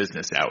during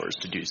business hours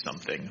to do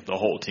something, the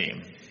whole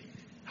team.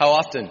 How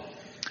often?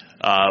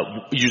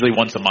 Usually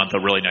once a month, a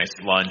really nice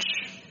lunch,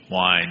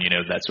 wine,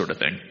 that sort of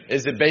thing.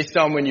 Is it based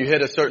on when you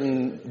hit a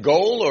certain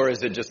goal, or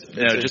is it just...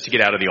 just to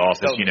get out of the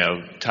office,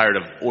 tired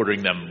of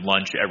ordering them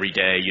lunch every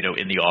day,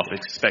 in the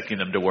office, expecting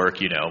them to work,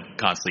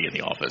 constantly in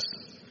the office.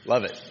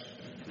 Love it.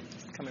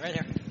 Coming right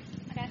here.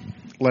 Okay.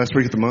 Last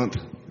week of the month,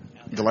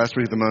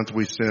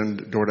 we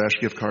send DoorDash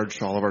gift cards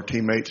to all of our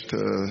teammates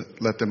to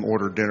let them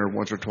order dinner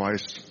once or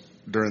twice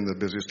during the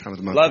busiest time of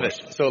the month. Love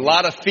it. So a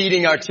lot of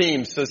feeding our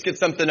teams. So let's get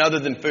something other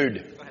than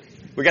food.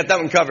 We got that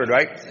one covered,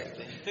 right?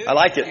 I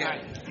like it.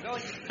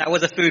 That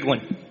was a food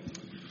one.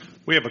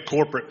 We have a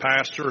corporate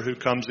pastor who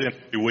comes in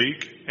every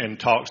week and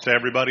talks to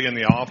everybody in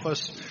the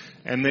office,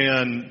 and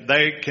then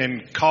they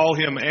can call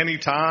him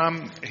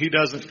anytime. He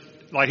doesn't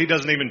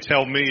even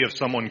tell me if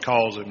someone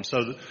calls him.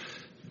 So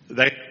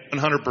they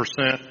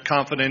 100%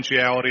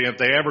 confidentiality. If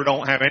they ever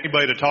don't have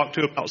anybody to talk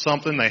to about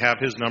something, they have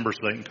his number so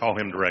they can call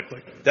him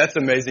directly. That's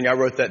amazing. I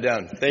wrote that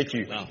down. Thank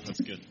you. Wow,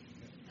 that's good.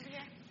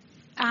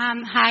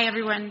 Hi,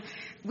 everyone.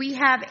 We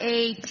have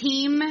a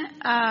team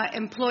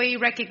employee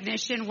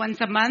recognition once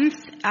a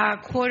month,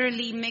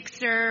 quarterly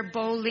mixer,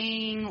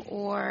 bowling,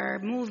 or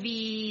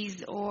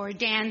movies, or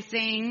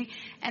dancing.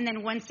 And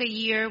then once a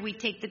year, we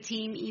take the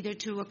team either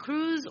to a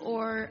cruise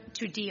or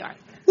to DR.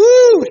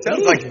 Woo!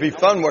 Sounds like it'd be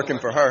fun working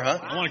for her, huh?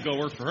 I want to go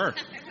work for her.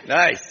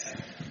 Nice.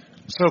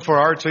 So for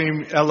our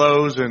team,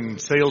 LOs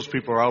and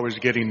salespeople are always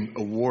getting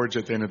awards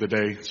at the end of the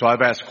day. So I've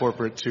asked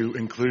corporate to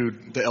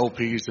include the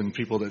LPs and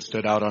people that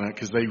stood out on it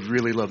because they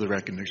really love the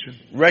recognition.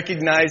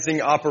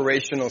 Recognizing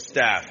operational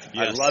staff.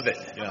 Yes. I love it.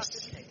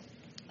 Yes.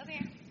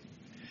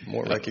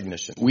 More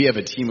recognition. We have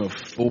a team of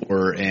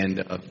 4, and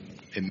it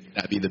may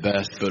not be the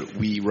best, but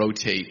we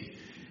rotate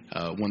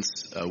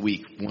once a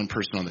week. One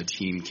person on the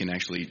team can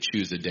actually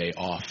choose a day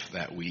off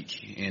that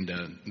week, and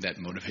that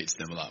motivates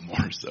them a lot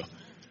more.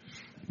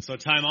 So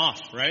time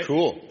off, right?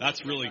 Cool.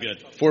 That's really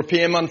good. 4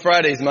 p.m. on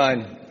Fridays,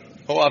 mine.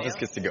 Whole office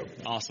gets to go.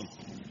 Awesome.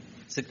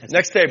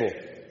 Next table.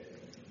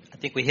 I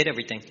think we hit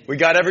everything. We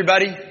got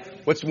everybody?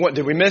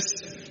 Did we miss?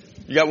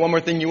 You got one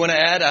more thing you want to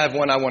add? I have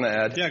one I want to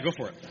add. Yeah, go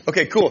for it.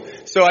 Okay, cool.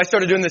 So I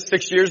started doing this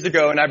 6 years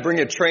ago, and I bring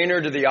a trainer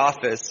to the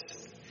office,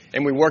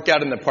 and we work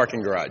out in the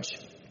parking garage.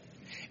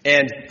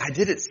 And I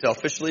did it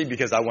selfishly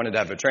because I wanted to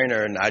have a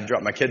trainer, and I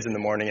drop my kids in the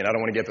morning, and I don't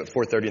want to get up at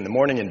 4:30 in the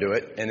morning and do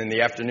it. And in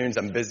the afternoons,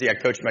 I'm busy. I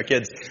coach my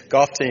kids'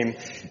 golf team.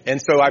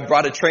 And so I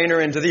brought a trainer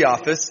into the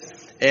office,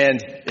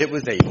 and it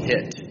was a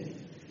hit.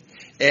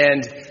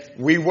 And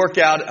we work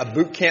out a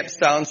boot camp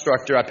style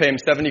instructor. I pay him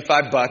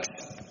 $75,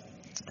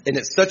 and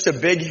it's such a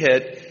big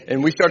hit.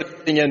 And we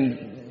started getting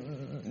in.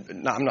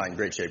 No, I'm not in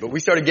great shape, but we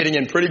started getting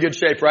in pretty good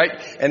shape, right?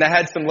 And I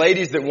had some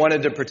ladies that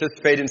wanted to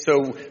participate, and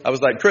so I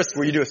was like, Chris,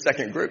 will you do a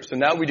second group? So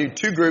now we do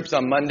 2 groups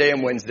on Monday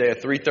and Wednesday, a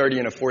 3:30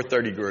 and a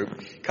 4:30 group.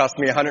 It cost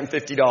me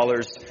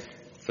 $150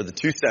 for the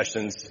 2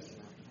 sessions,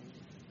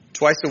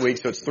 twice a week,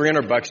 so it's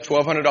 $300,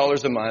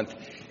 $1,200 a month.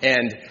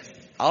 And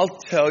I'll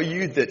tell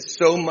you that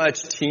so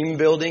much team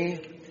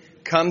building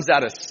comes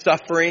out of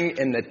suffering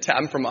in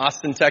I'm from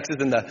Austin, Texas,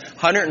 in the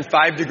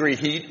 105-degree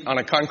heat on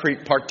a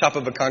top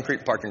of a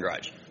concrete parking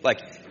garage. Like,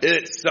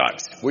 it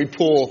sucks. We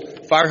pull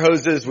fire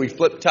hoses, we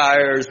flip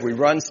tires, we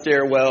run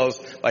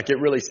stairwells. Like, it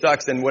really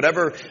sucks. And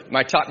whatever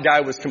my top guy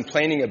was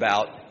complaining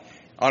about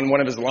on one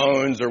of his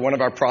loans or one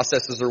of our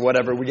processes or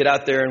whatever, we get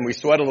out there and we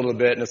sweat a little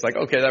bit, and it's like,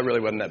 okay, that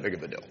really wasn't that big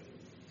of a deal.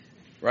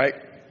 Right?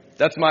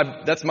 That's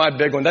my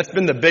big one. That's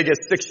been the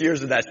biggest, 6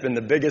 years of that's been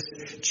the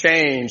biggest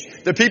change.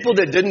 The people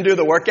that didn't do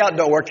the workout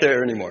don't work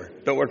here anymore.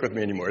 Don't work with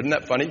me anymore. Isn't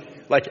that funny?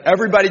 Like,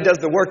 everybody does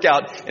the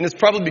workout, and it's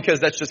probably because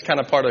that's just kind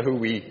of part of who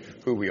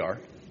we are.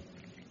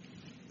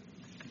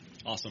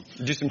 Awesome.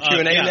 Do some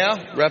Q&A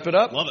now? Wrap it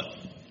up? Love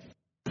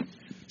it.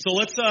 So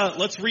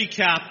let's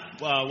recap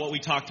what we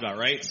talked about,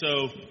 right?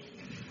 So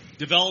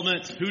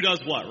development, who does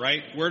what,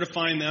 right? Where to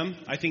find them.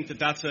 I think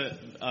that's a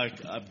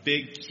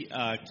big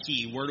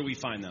key. Where do we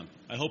find them?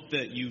 I hope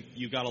that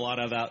you got a lot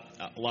out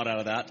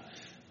of that.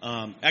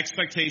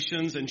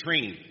 Expectations and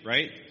training,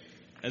 right?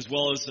 As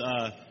well as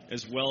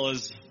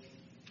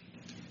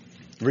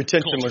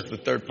retention culture. was the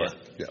third part.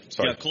 Yeah,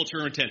 sorry. Yeah, culture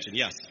and retention.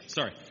 Yes,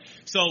 sorry.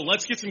 So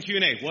let's get some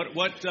Q&A.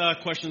 What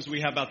questions do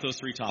we have about those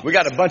 3 topics? We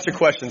got a bunch of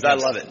questions. I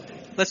love it.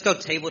 Let's go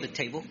table to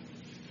table.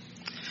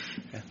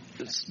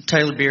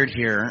 Tyler Beard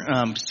here.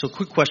 So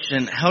quick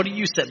question. How do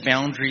you set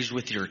boundaries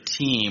with your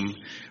team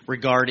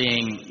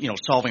regarding,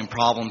 solving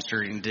problems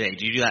during the day?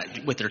 Do you do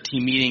that with their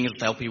team meetings,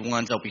 with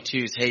LP1s,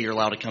 LP2s? Hey, you're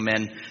allowed to come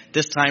in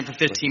this time for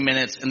 15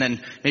 minutes and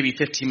then maybe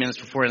 15 minutes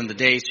before the end of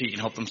the day so you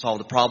can help them solve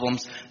the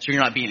problems so you're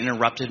not being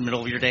interrupted in the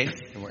middle of your day?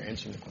 And we're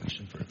answering the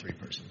question for a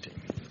 3-person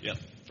team. Yeah,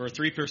 for a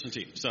 3-person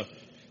team. So,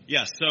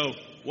 yes. So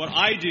what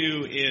I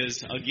do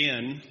is,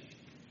 again,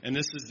 and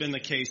this has been the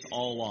case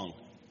all along,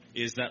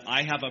 is that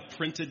I have a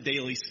printed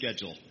daily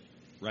schedule,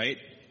 right?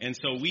 And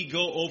so we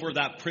go over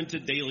that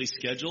printed daily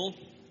schedule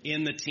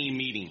in the team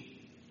meeting,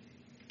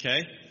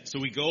 okay? So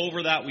we go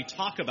over that, we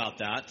talk about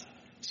that,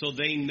 so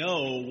they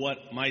know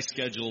what my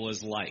schedule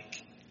is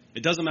like.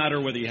 It doesn't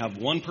matter whether you have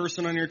 1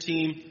 person on your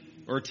team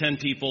or 10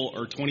 people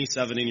or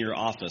 27 in your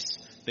office.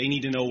 They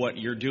need to know what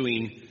you're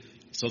doing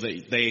so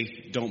that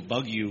they don't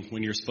bug you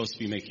when you're supposed to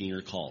be making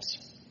your calls,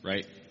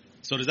 right?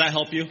 So does that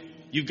help you?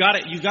 You've got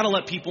to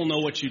let people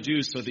know what you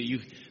do so that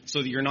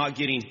you're not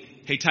getting,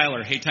 hey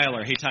Tyler, hey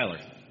Tyler, hey Tyler.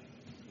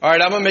 All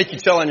right, I'm going to make you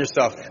tell on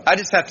yourself. I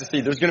just have to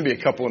see. There's going to be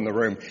a couple in the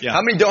room. Yeah.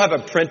 How many don't have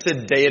a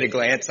printed day at a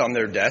glance on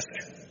their desk?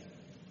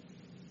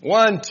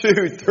 1,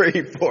 2, 3,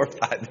 4,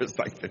 5. There's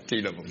like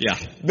 15 of them. Yeah.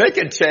 Make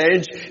a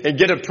change and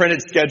get a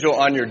printed schedule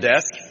on your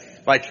desk,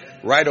 like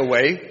right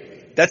away.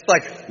 That's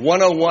like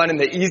 101 and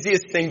the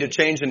easiest thing to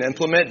change and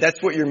implement. That's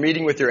what your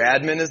meeting with your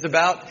admin is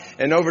about.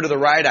 And over to the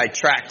right, I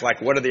track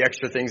like what are the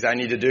extra things I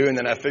need to do, and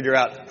then I figure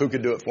out who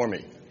could do it for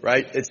me,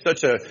 right? It's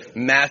such a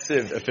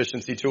massive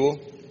efficiency tool.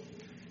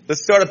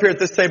 Let's start up here at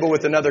this table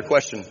with another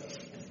question.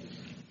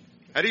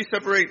 How do you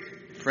separate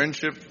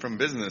friendship from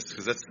business?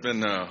 Because that's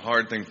been a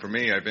hard thing for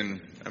me.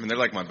 They're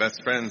like my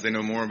best friends. They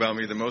know more about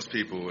me than most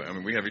people.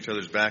 We have each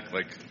other's back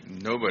like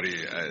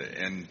nobody.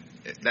 And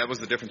that was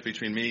the difference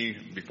between me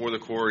before the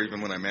core, even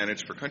when I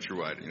managed for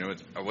Countrywide.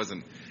 I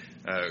wasn't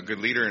a good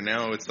leader, and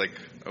now it's like,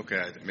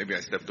 okay, maybe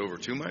I stepped over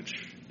too much.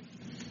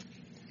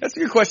 That's a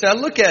good question. I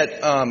look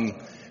at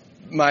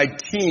my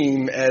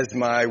team as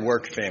my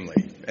work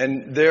family.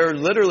 And there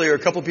literally are a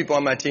couple people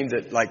on my team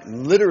that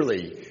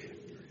literally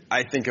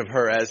I think of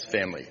her as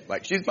family.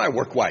 Like, she's my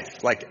work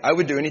wife. Like, I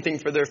would do anything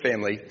for their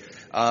family.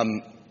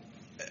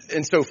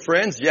 And so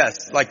friends,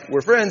 yes,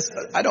 we're friends.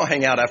 I don't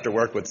hang out after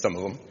work with some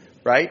of them,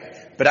 right?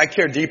 But I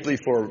care deeply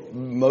for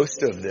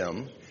most of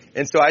them.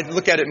 And so I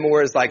look at it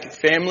more as like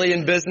family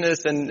and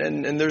business,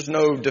 and there's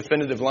no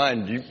definitive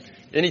line.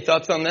 Any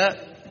thoughts on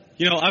that?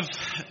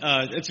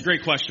 It's a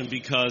great question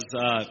because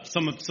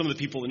some of the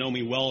people that know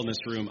me well in this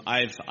room,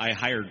 I've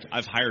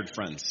hired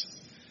friends,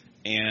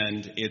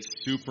 and it's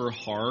super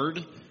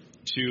hard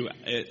to,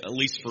 at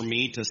least for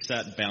me, to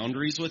set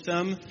boundaries with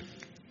them.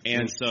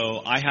 And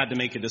so I had to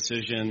make a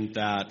decision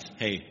that,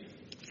 hey,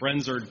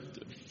 friends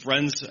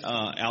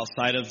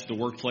outside of the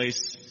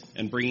workplace,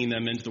 and bringing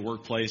them into the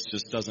workplace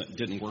just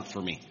didn't work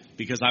for me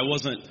because I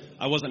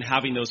wasn't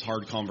having those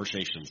hard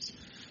conversations.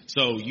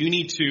 So you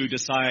need to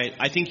decide.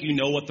 I think you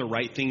know what the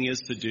right thing is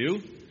to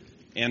do,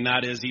 and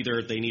that is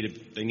either they need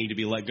to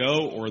be let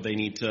go, or you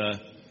need to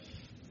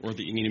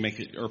make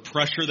it, or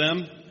pressure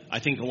them. I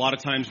think a lot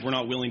of times we're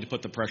not willing to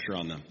put the pressure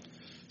on them.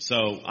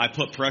 So I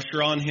put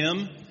pressure on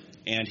him,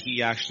 and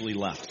he actually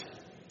left.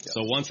 Yeah.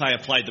 So once I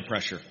applied the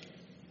pressure,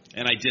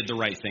 and I did the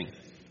right thing.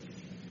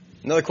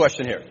 Another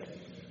question here.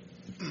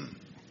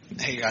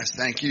 Hey guys,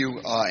 thank you,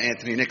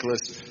 Anthony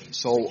Nicholas.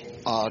 So,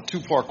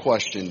 two-part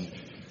question.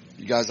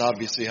 You guys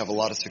obviously have a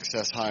lot of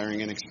success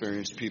hiring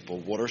inexperienced people.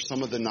 What are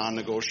some of the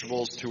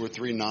non-negotiables, 2 or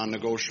 3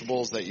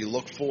 non-negotiables that you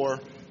look for?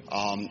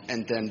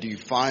 And then do you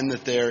find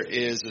that there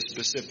is a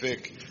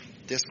specific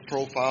disc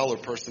profile or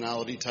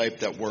personality type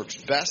that works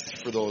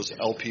best for those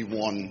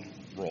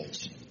LP1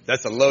 roles?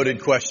 That's a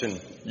loaded question.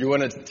 You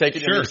want to take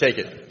it? Sure. You take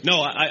it. No,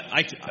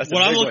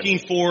 what I'm looking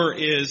for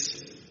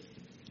is,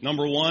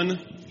 number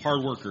 1,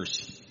 hard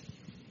workers.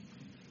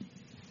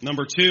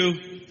 Number 2,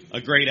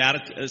 a great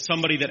attitude,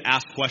 somebody that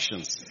asks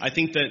questions. I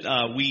think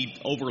that we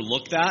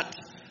overlook that.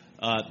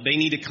 They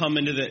need to come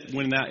into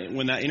when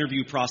that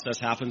interview process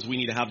happens, we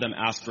need to have them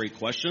ask great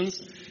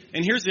questions.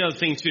 And here's the other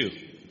thing too,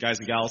 guys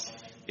and gals,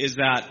 is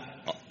that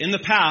in the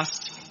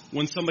past,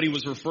 when somebody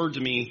was referred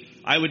to me,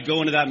 I would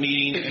go into that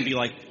meeting and be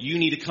like, you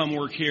need to come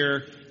work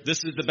here.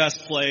 This is the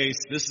best place.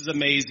 This is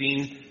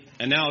amazing.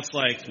 And now it's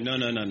like, no.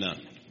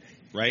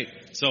 Right?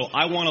 So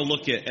I want to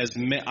look at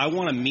I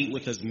want to meet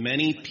with as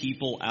many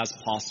people as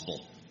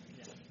possible,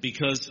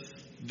 because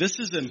this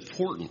is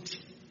important.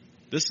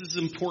 This is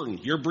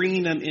important. You're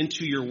bringing them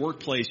into your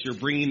workplace. You're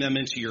bringing them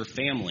into your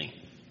family,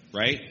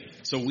 right?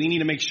 So we need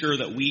to make sure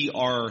that we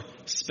are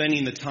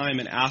spending the time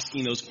and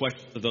asking those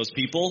questions of those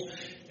people.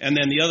 And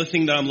then the other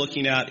thing that I'm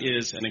looking at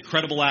is an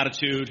incredible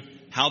attitude,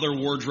 how their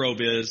wardrobe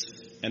is,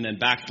 and then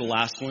back to the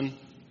last one,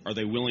 are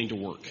they willing to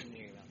work?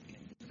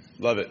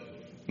 Love it.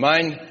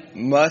 Mine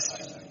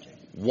must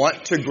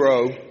want to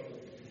grow.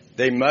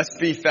 They must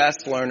be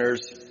fast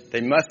learners. They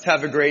must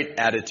have a great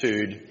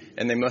attitude,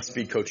 and they must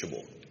be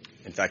coachable.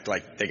 In fact,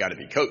 they got to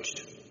be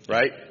coached,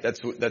 right?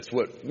 That's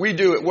what we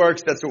do at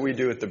Works. That's what we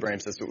do at the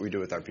branch. That's what we do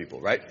with our people,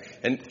 right?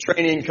 And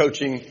training,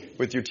 coaching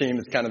with your team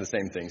is kind of the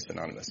same thing,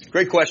 synonymous.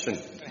 Great question.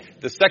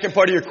 The second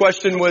part of your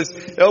question was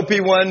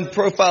LP1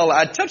 profile.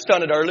 I touched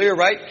on it earlier,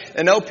 right?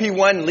 An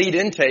LP1 lead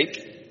intake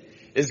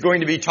is going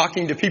to be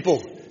talking to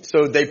people.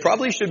 So they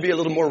probably should be a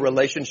little more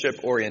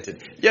relationship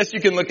oriented. Yes,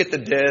 you can look at the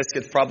disc.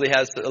 It probably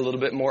has a little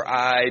bit more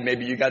I.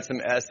 Maybe you got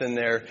some S in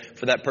there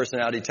for that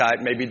personality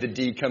type. Maybe the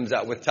D comes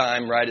out with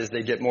time, right, as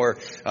they get more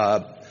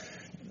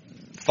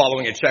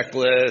following a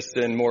checklist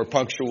and more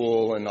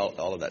punctual and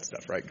all of that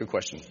stuff, right? Good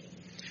question.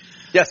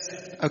 Yes.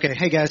 Okay.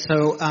 Hey guys.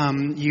 So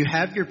you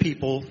have your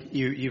people.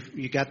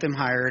 You got them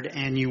hired,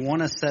 and you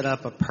want to set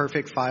up a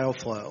perfect file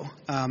flow.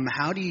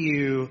 How do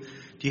you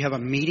have a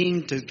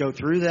meeting to go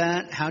through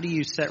that? How do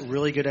you set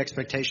really good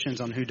expectations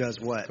on who does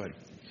what?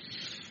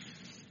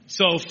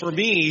 So for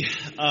me,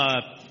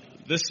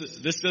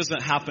 this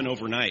doesn't happen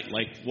overnight.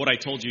 Like what I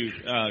told you,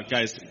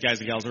 guys and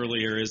gals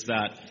earlier, is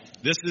that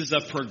this is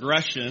a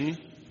progression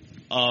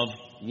of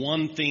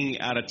one thing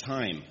at a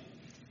time.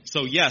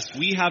 So yes,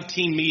 we have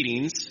team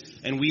meetings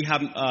and we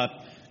have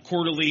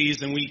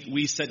quarterlies, and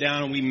we sit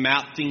down and we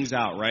map things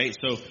out, right?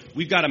 So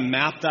we've got to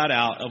map that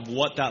out of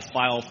what that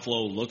file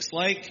flow looks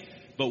like,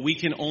 but we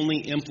can only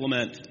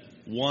implement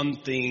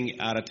one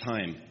thing at a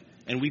time.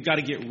 And we've got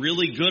to get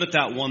really good at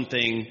that one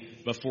thing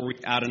before we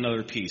add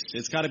another piece.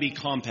 It's got to be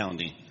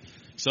compounding.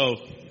 So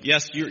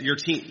yes, your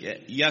team,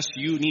 yes,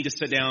 you need to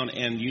sit down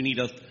and you need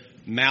to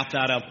map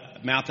that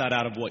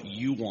out of what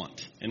you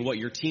want and what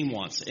your team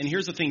wants. And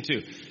here's the thing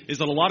too, is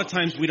that a lot of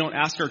times we don't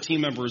ask our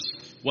team members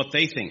what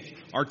they think.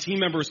 Our team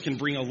members can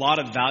bring a lot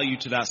of value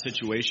to that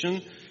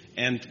situation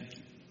and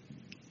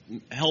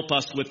help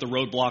us with the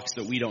roadblocks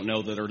that we don't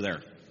know that are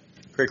there.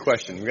 Great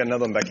question. We got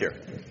another one back here.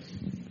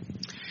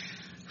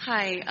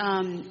 Hi.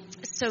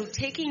 So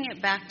taking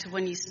it back to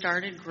when you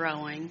started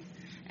growing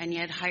and you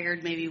had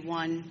hired maybe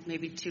 1,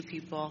 maybe 2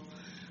 people,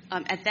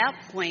 at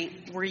that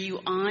point, were you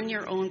on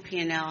your own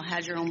P&L,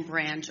 had your own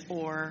branch,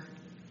 or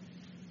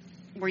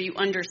were you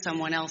under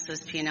someone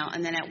else's P&L?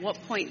 And then at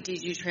what point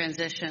did you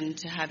transition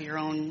to have your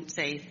own,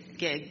 say,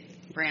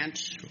 gig,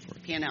 branch,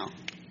 P&L?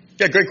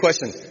 Yeah, great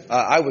question.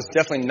 I was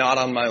definitely not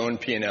on my own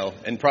P&L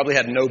and probably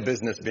had no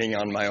business being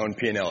on my own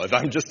P&L. If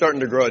I'm just starting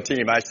to grow a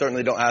team, I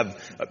certainly don't have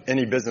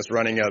any business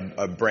running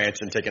a branch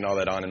and taking all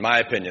that on, in my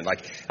opinion.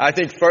 I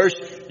think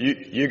first,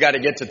 you got to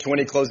get to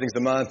 20 closings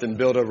a month and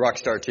build a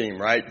Rockstar team,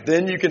 right?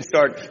 Then you can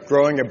start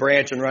growing a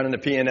branch and running a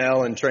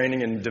P&L and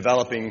training and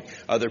developing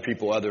other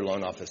people, other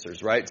loan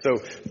officers, right?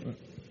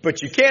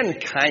 But you can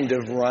kind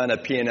of run a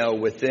P&L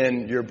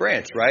within your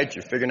branch, right?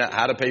 You're figuring out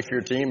how to pay for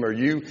your team. Are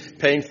you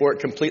paying for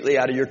it completely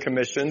out of your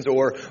commissions,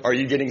 or are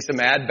you getting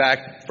some ad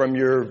back from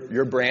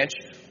your branch,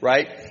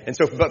 right? And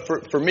so,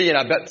 but for me, and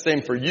I bet the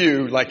same for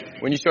you,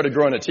 when you started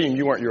growing a team,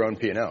 you weren't your own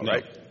P&L,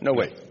 right? No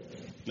way.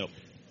 No.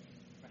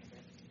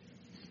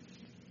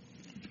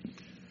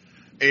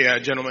 Hey,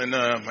 gentlemen,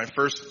 my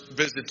first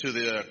visit to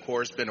the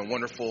course has been a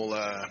wonderful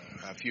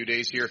few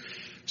days here.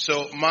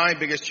 So my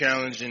biggest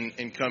challenge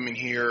in coming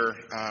here,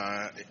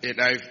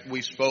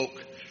 we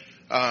spoke,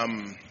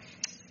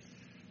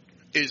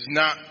 is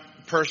not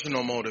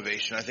personal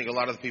motivation. I think a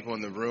lot of the people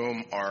in the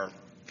room are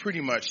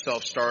pretty much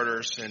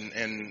self-starters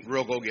and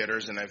real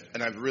go-getters, and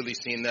I've really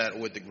seen that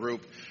with the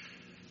group.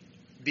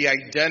 The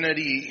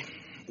identity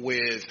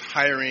with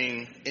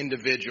hiring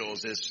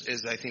individuals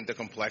is I think the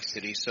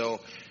complexity. So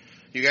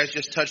You guys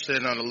just touched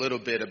in on a little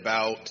bit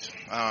about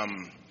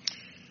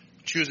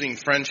choosing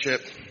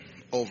friendship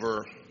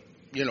over,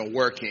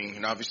 working.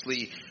 And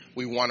obviously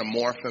we want to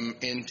morph them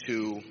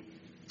into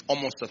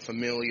almost a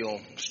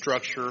familial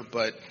structure,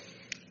 but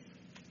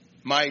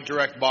my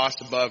direct boss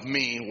above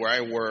me where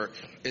I work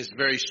is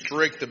very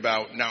strict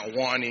about not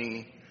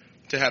wanting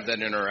to have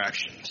that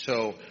interaction.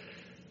 So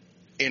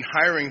in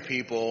hiring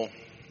people,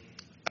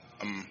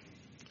 I'm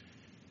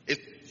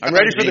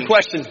ready for the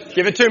question.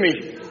 Give it to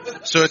me.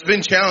 So it's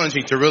been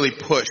challenging to really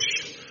push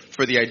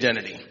for the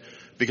identity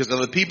because of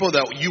the people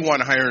that you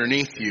want to hire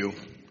underneath you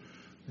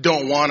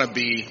don't want to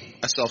be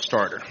a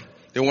self-starter.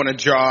 They want a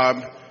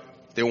job.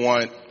 They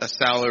want a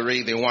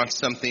salary. They want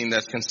something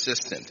that's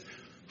consistent.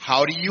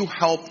 How do you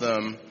help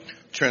them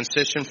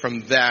transition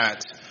from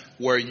that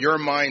where your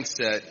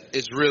mindset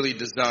is really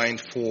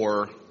designed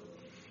for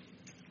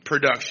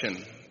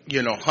production,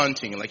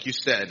 hunting, like you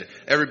said,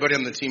 everybody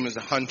on the team is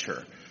a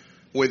hunter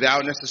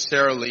without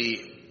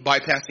necessarily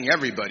bypassing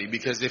everybody,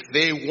 because if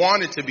they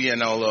wanted to be an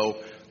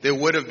LO, they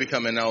would have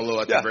become an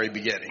LO at the very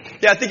beginning.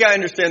 Yeah, I think I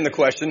understand the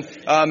question.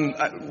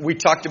 We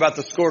talked about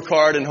the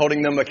scorecard and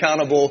holding them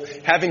accountable,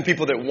 having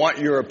people that want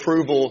your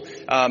approval.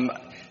 That's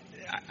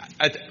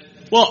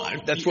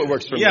what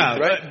works for me,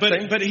 right?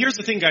 But here's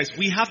the thing, guys.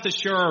 We have to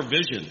share our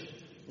vision,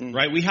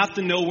 right? We have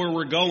to know where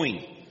we're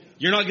going.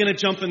 You're not going to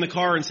jump in the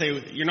car and say,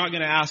 you're not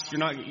going to ask,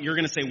 you're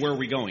going to say, where are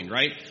we going,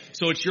 right?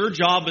 So it's your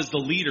job as the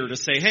leader to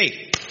say,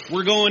 hey,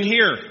 we're going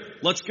here.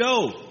 Let's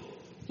go.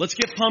 Let's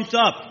get pumped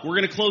up. We're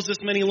going to close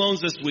this many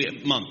loans this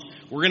month.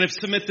 We're going to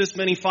submit this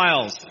many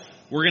files.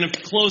 We're going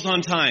to close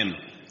on time.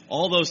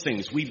 All those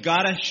things. We've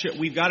got to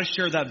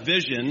share that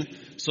vision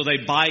so they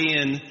buy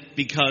in,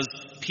 because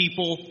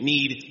people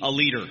need a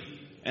leader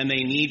and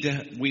they need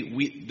to,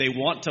 they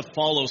want to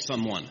follow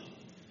someone.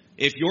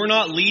 If you're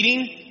not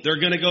leading, they're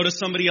going to go to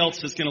somebody else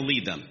that's going to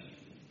lead them.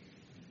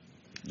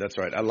 That's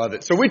right. I love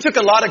it. So we took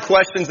a lot of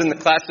questions in the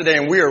class today,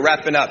 and we are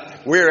wrapping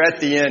up. We're at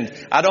the end.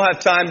 I don't have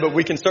time, but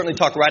we can certainly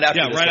talk right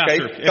after this, right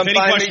okay? after. If any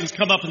questions,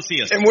 come up and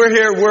see us. And we're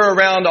here. We're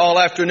around all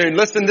afternoon.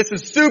 Listen, this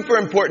is super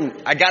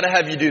important. I got to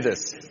have you do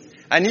this.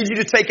 I need you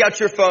to take out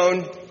your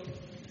phone,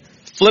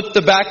 flip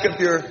the back of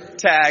your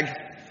tag,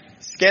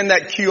 scan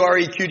that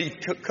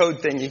QREQD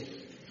code thingy,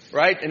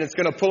 right? And it's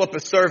going to pull up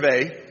a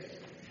survey.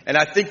 And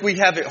I think we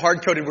have it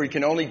hard-coded where you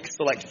can only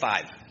select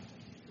 5.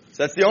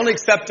 So that's the only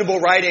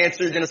acceptable right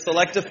answer. You're going to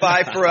select a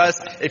 5 for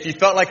us. If you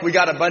felt like we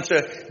got a bunch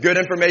of good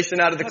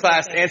information out of the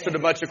class, answered a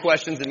bunch of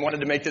questions, and wanted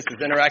to make this as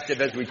interactive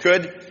as we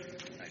could.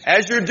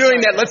 As you're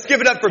doing that, let's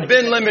give it up for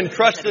Ben Lemon.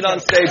 Crushed it on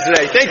stage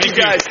today. Thank you,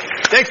 guys.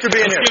 Thanks for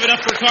being here. Give it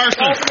up for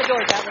Carson. Open the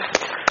door, Gavin.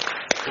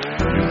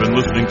 You've been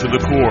listening to the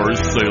Coors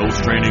Sales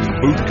Training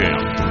Boot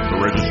Camp. For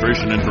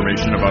registration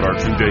information about our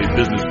 2-day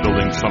business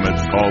building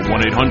summits, call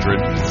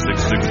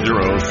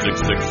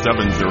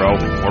 1-800-660-6670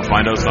 or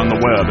find us on the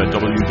web at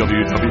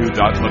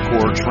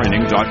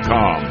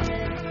www.thecoretraining.com.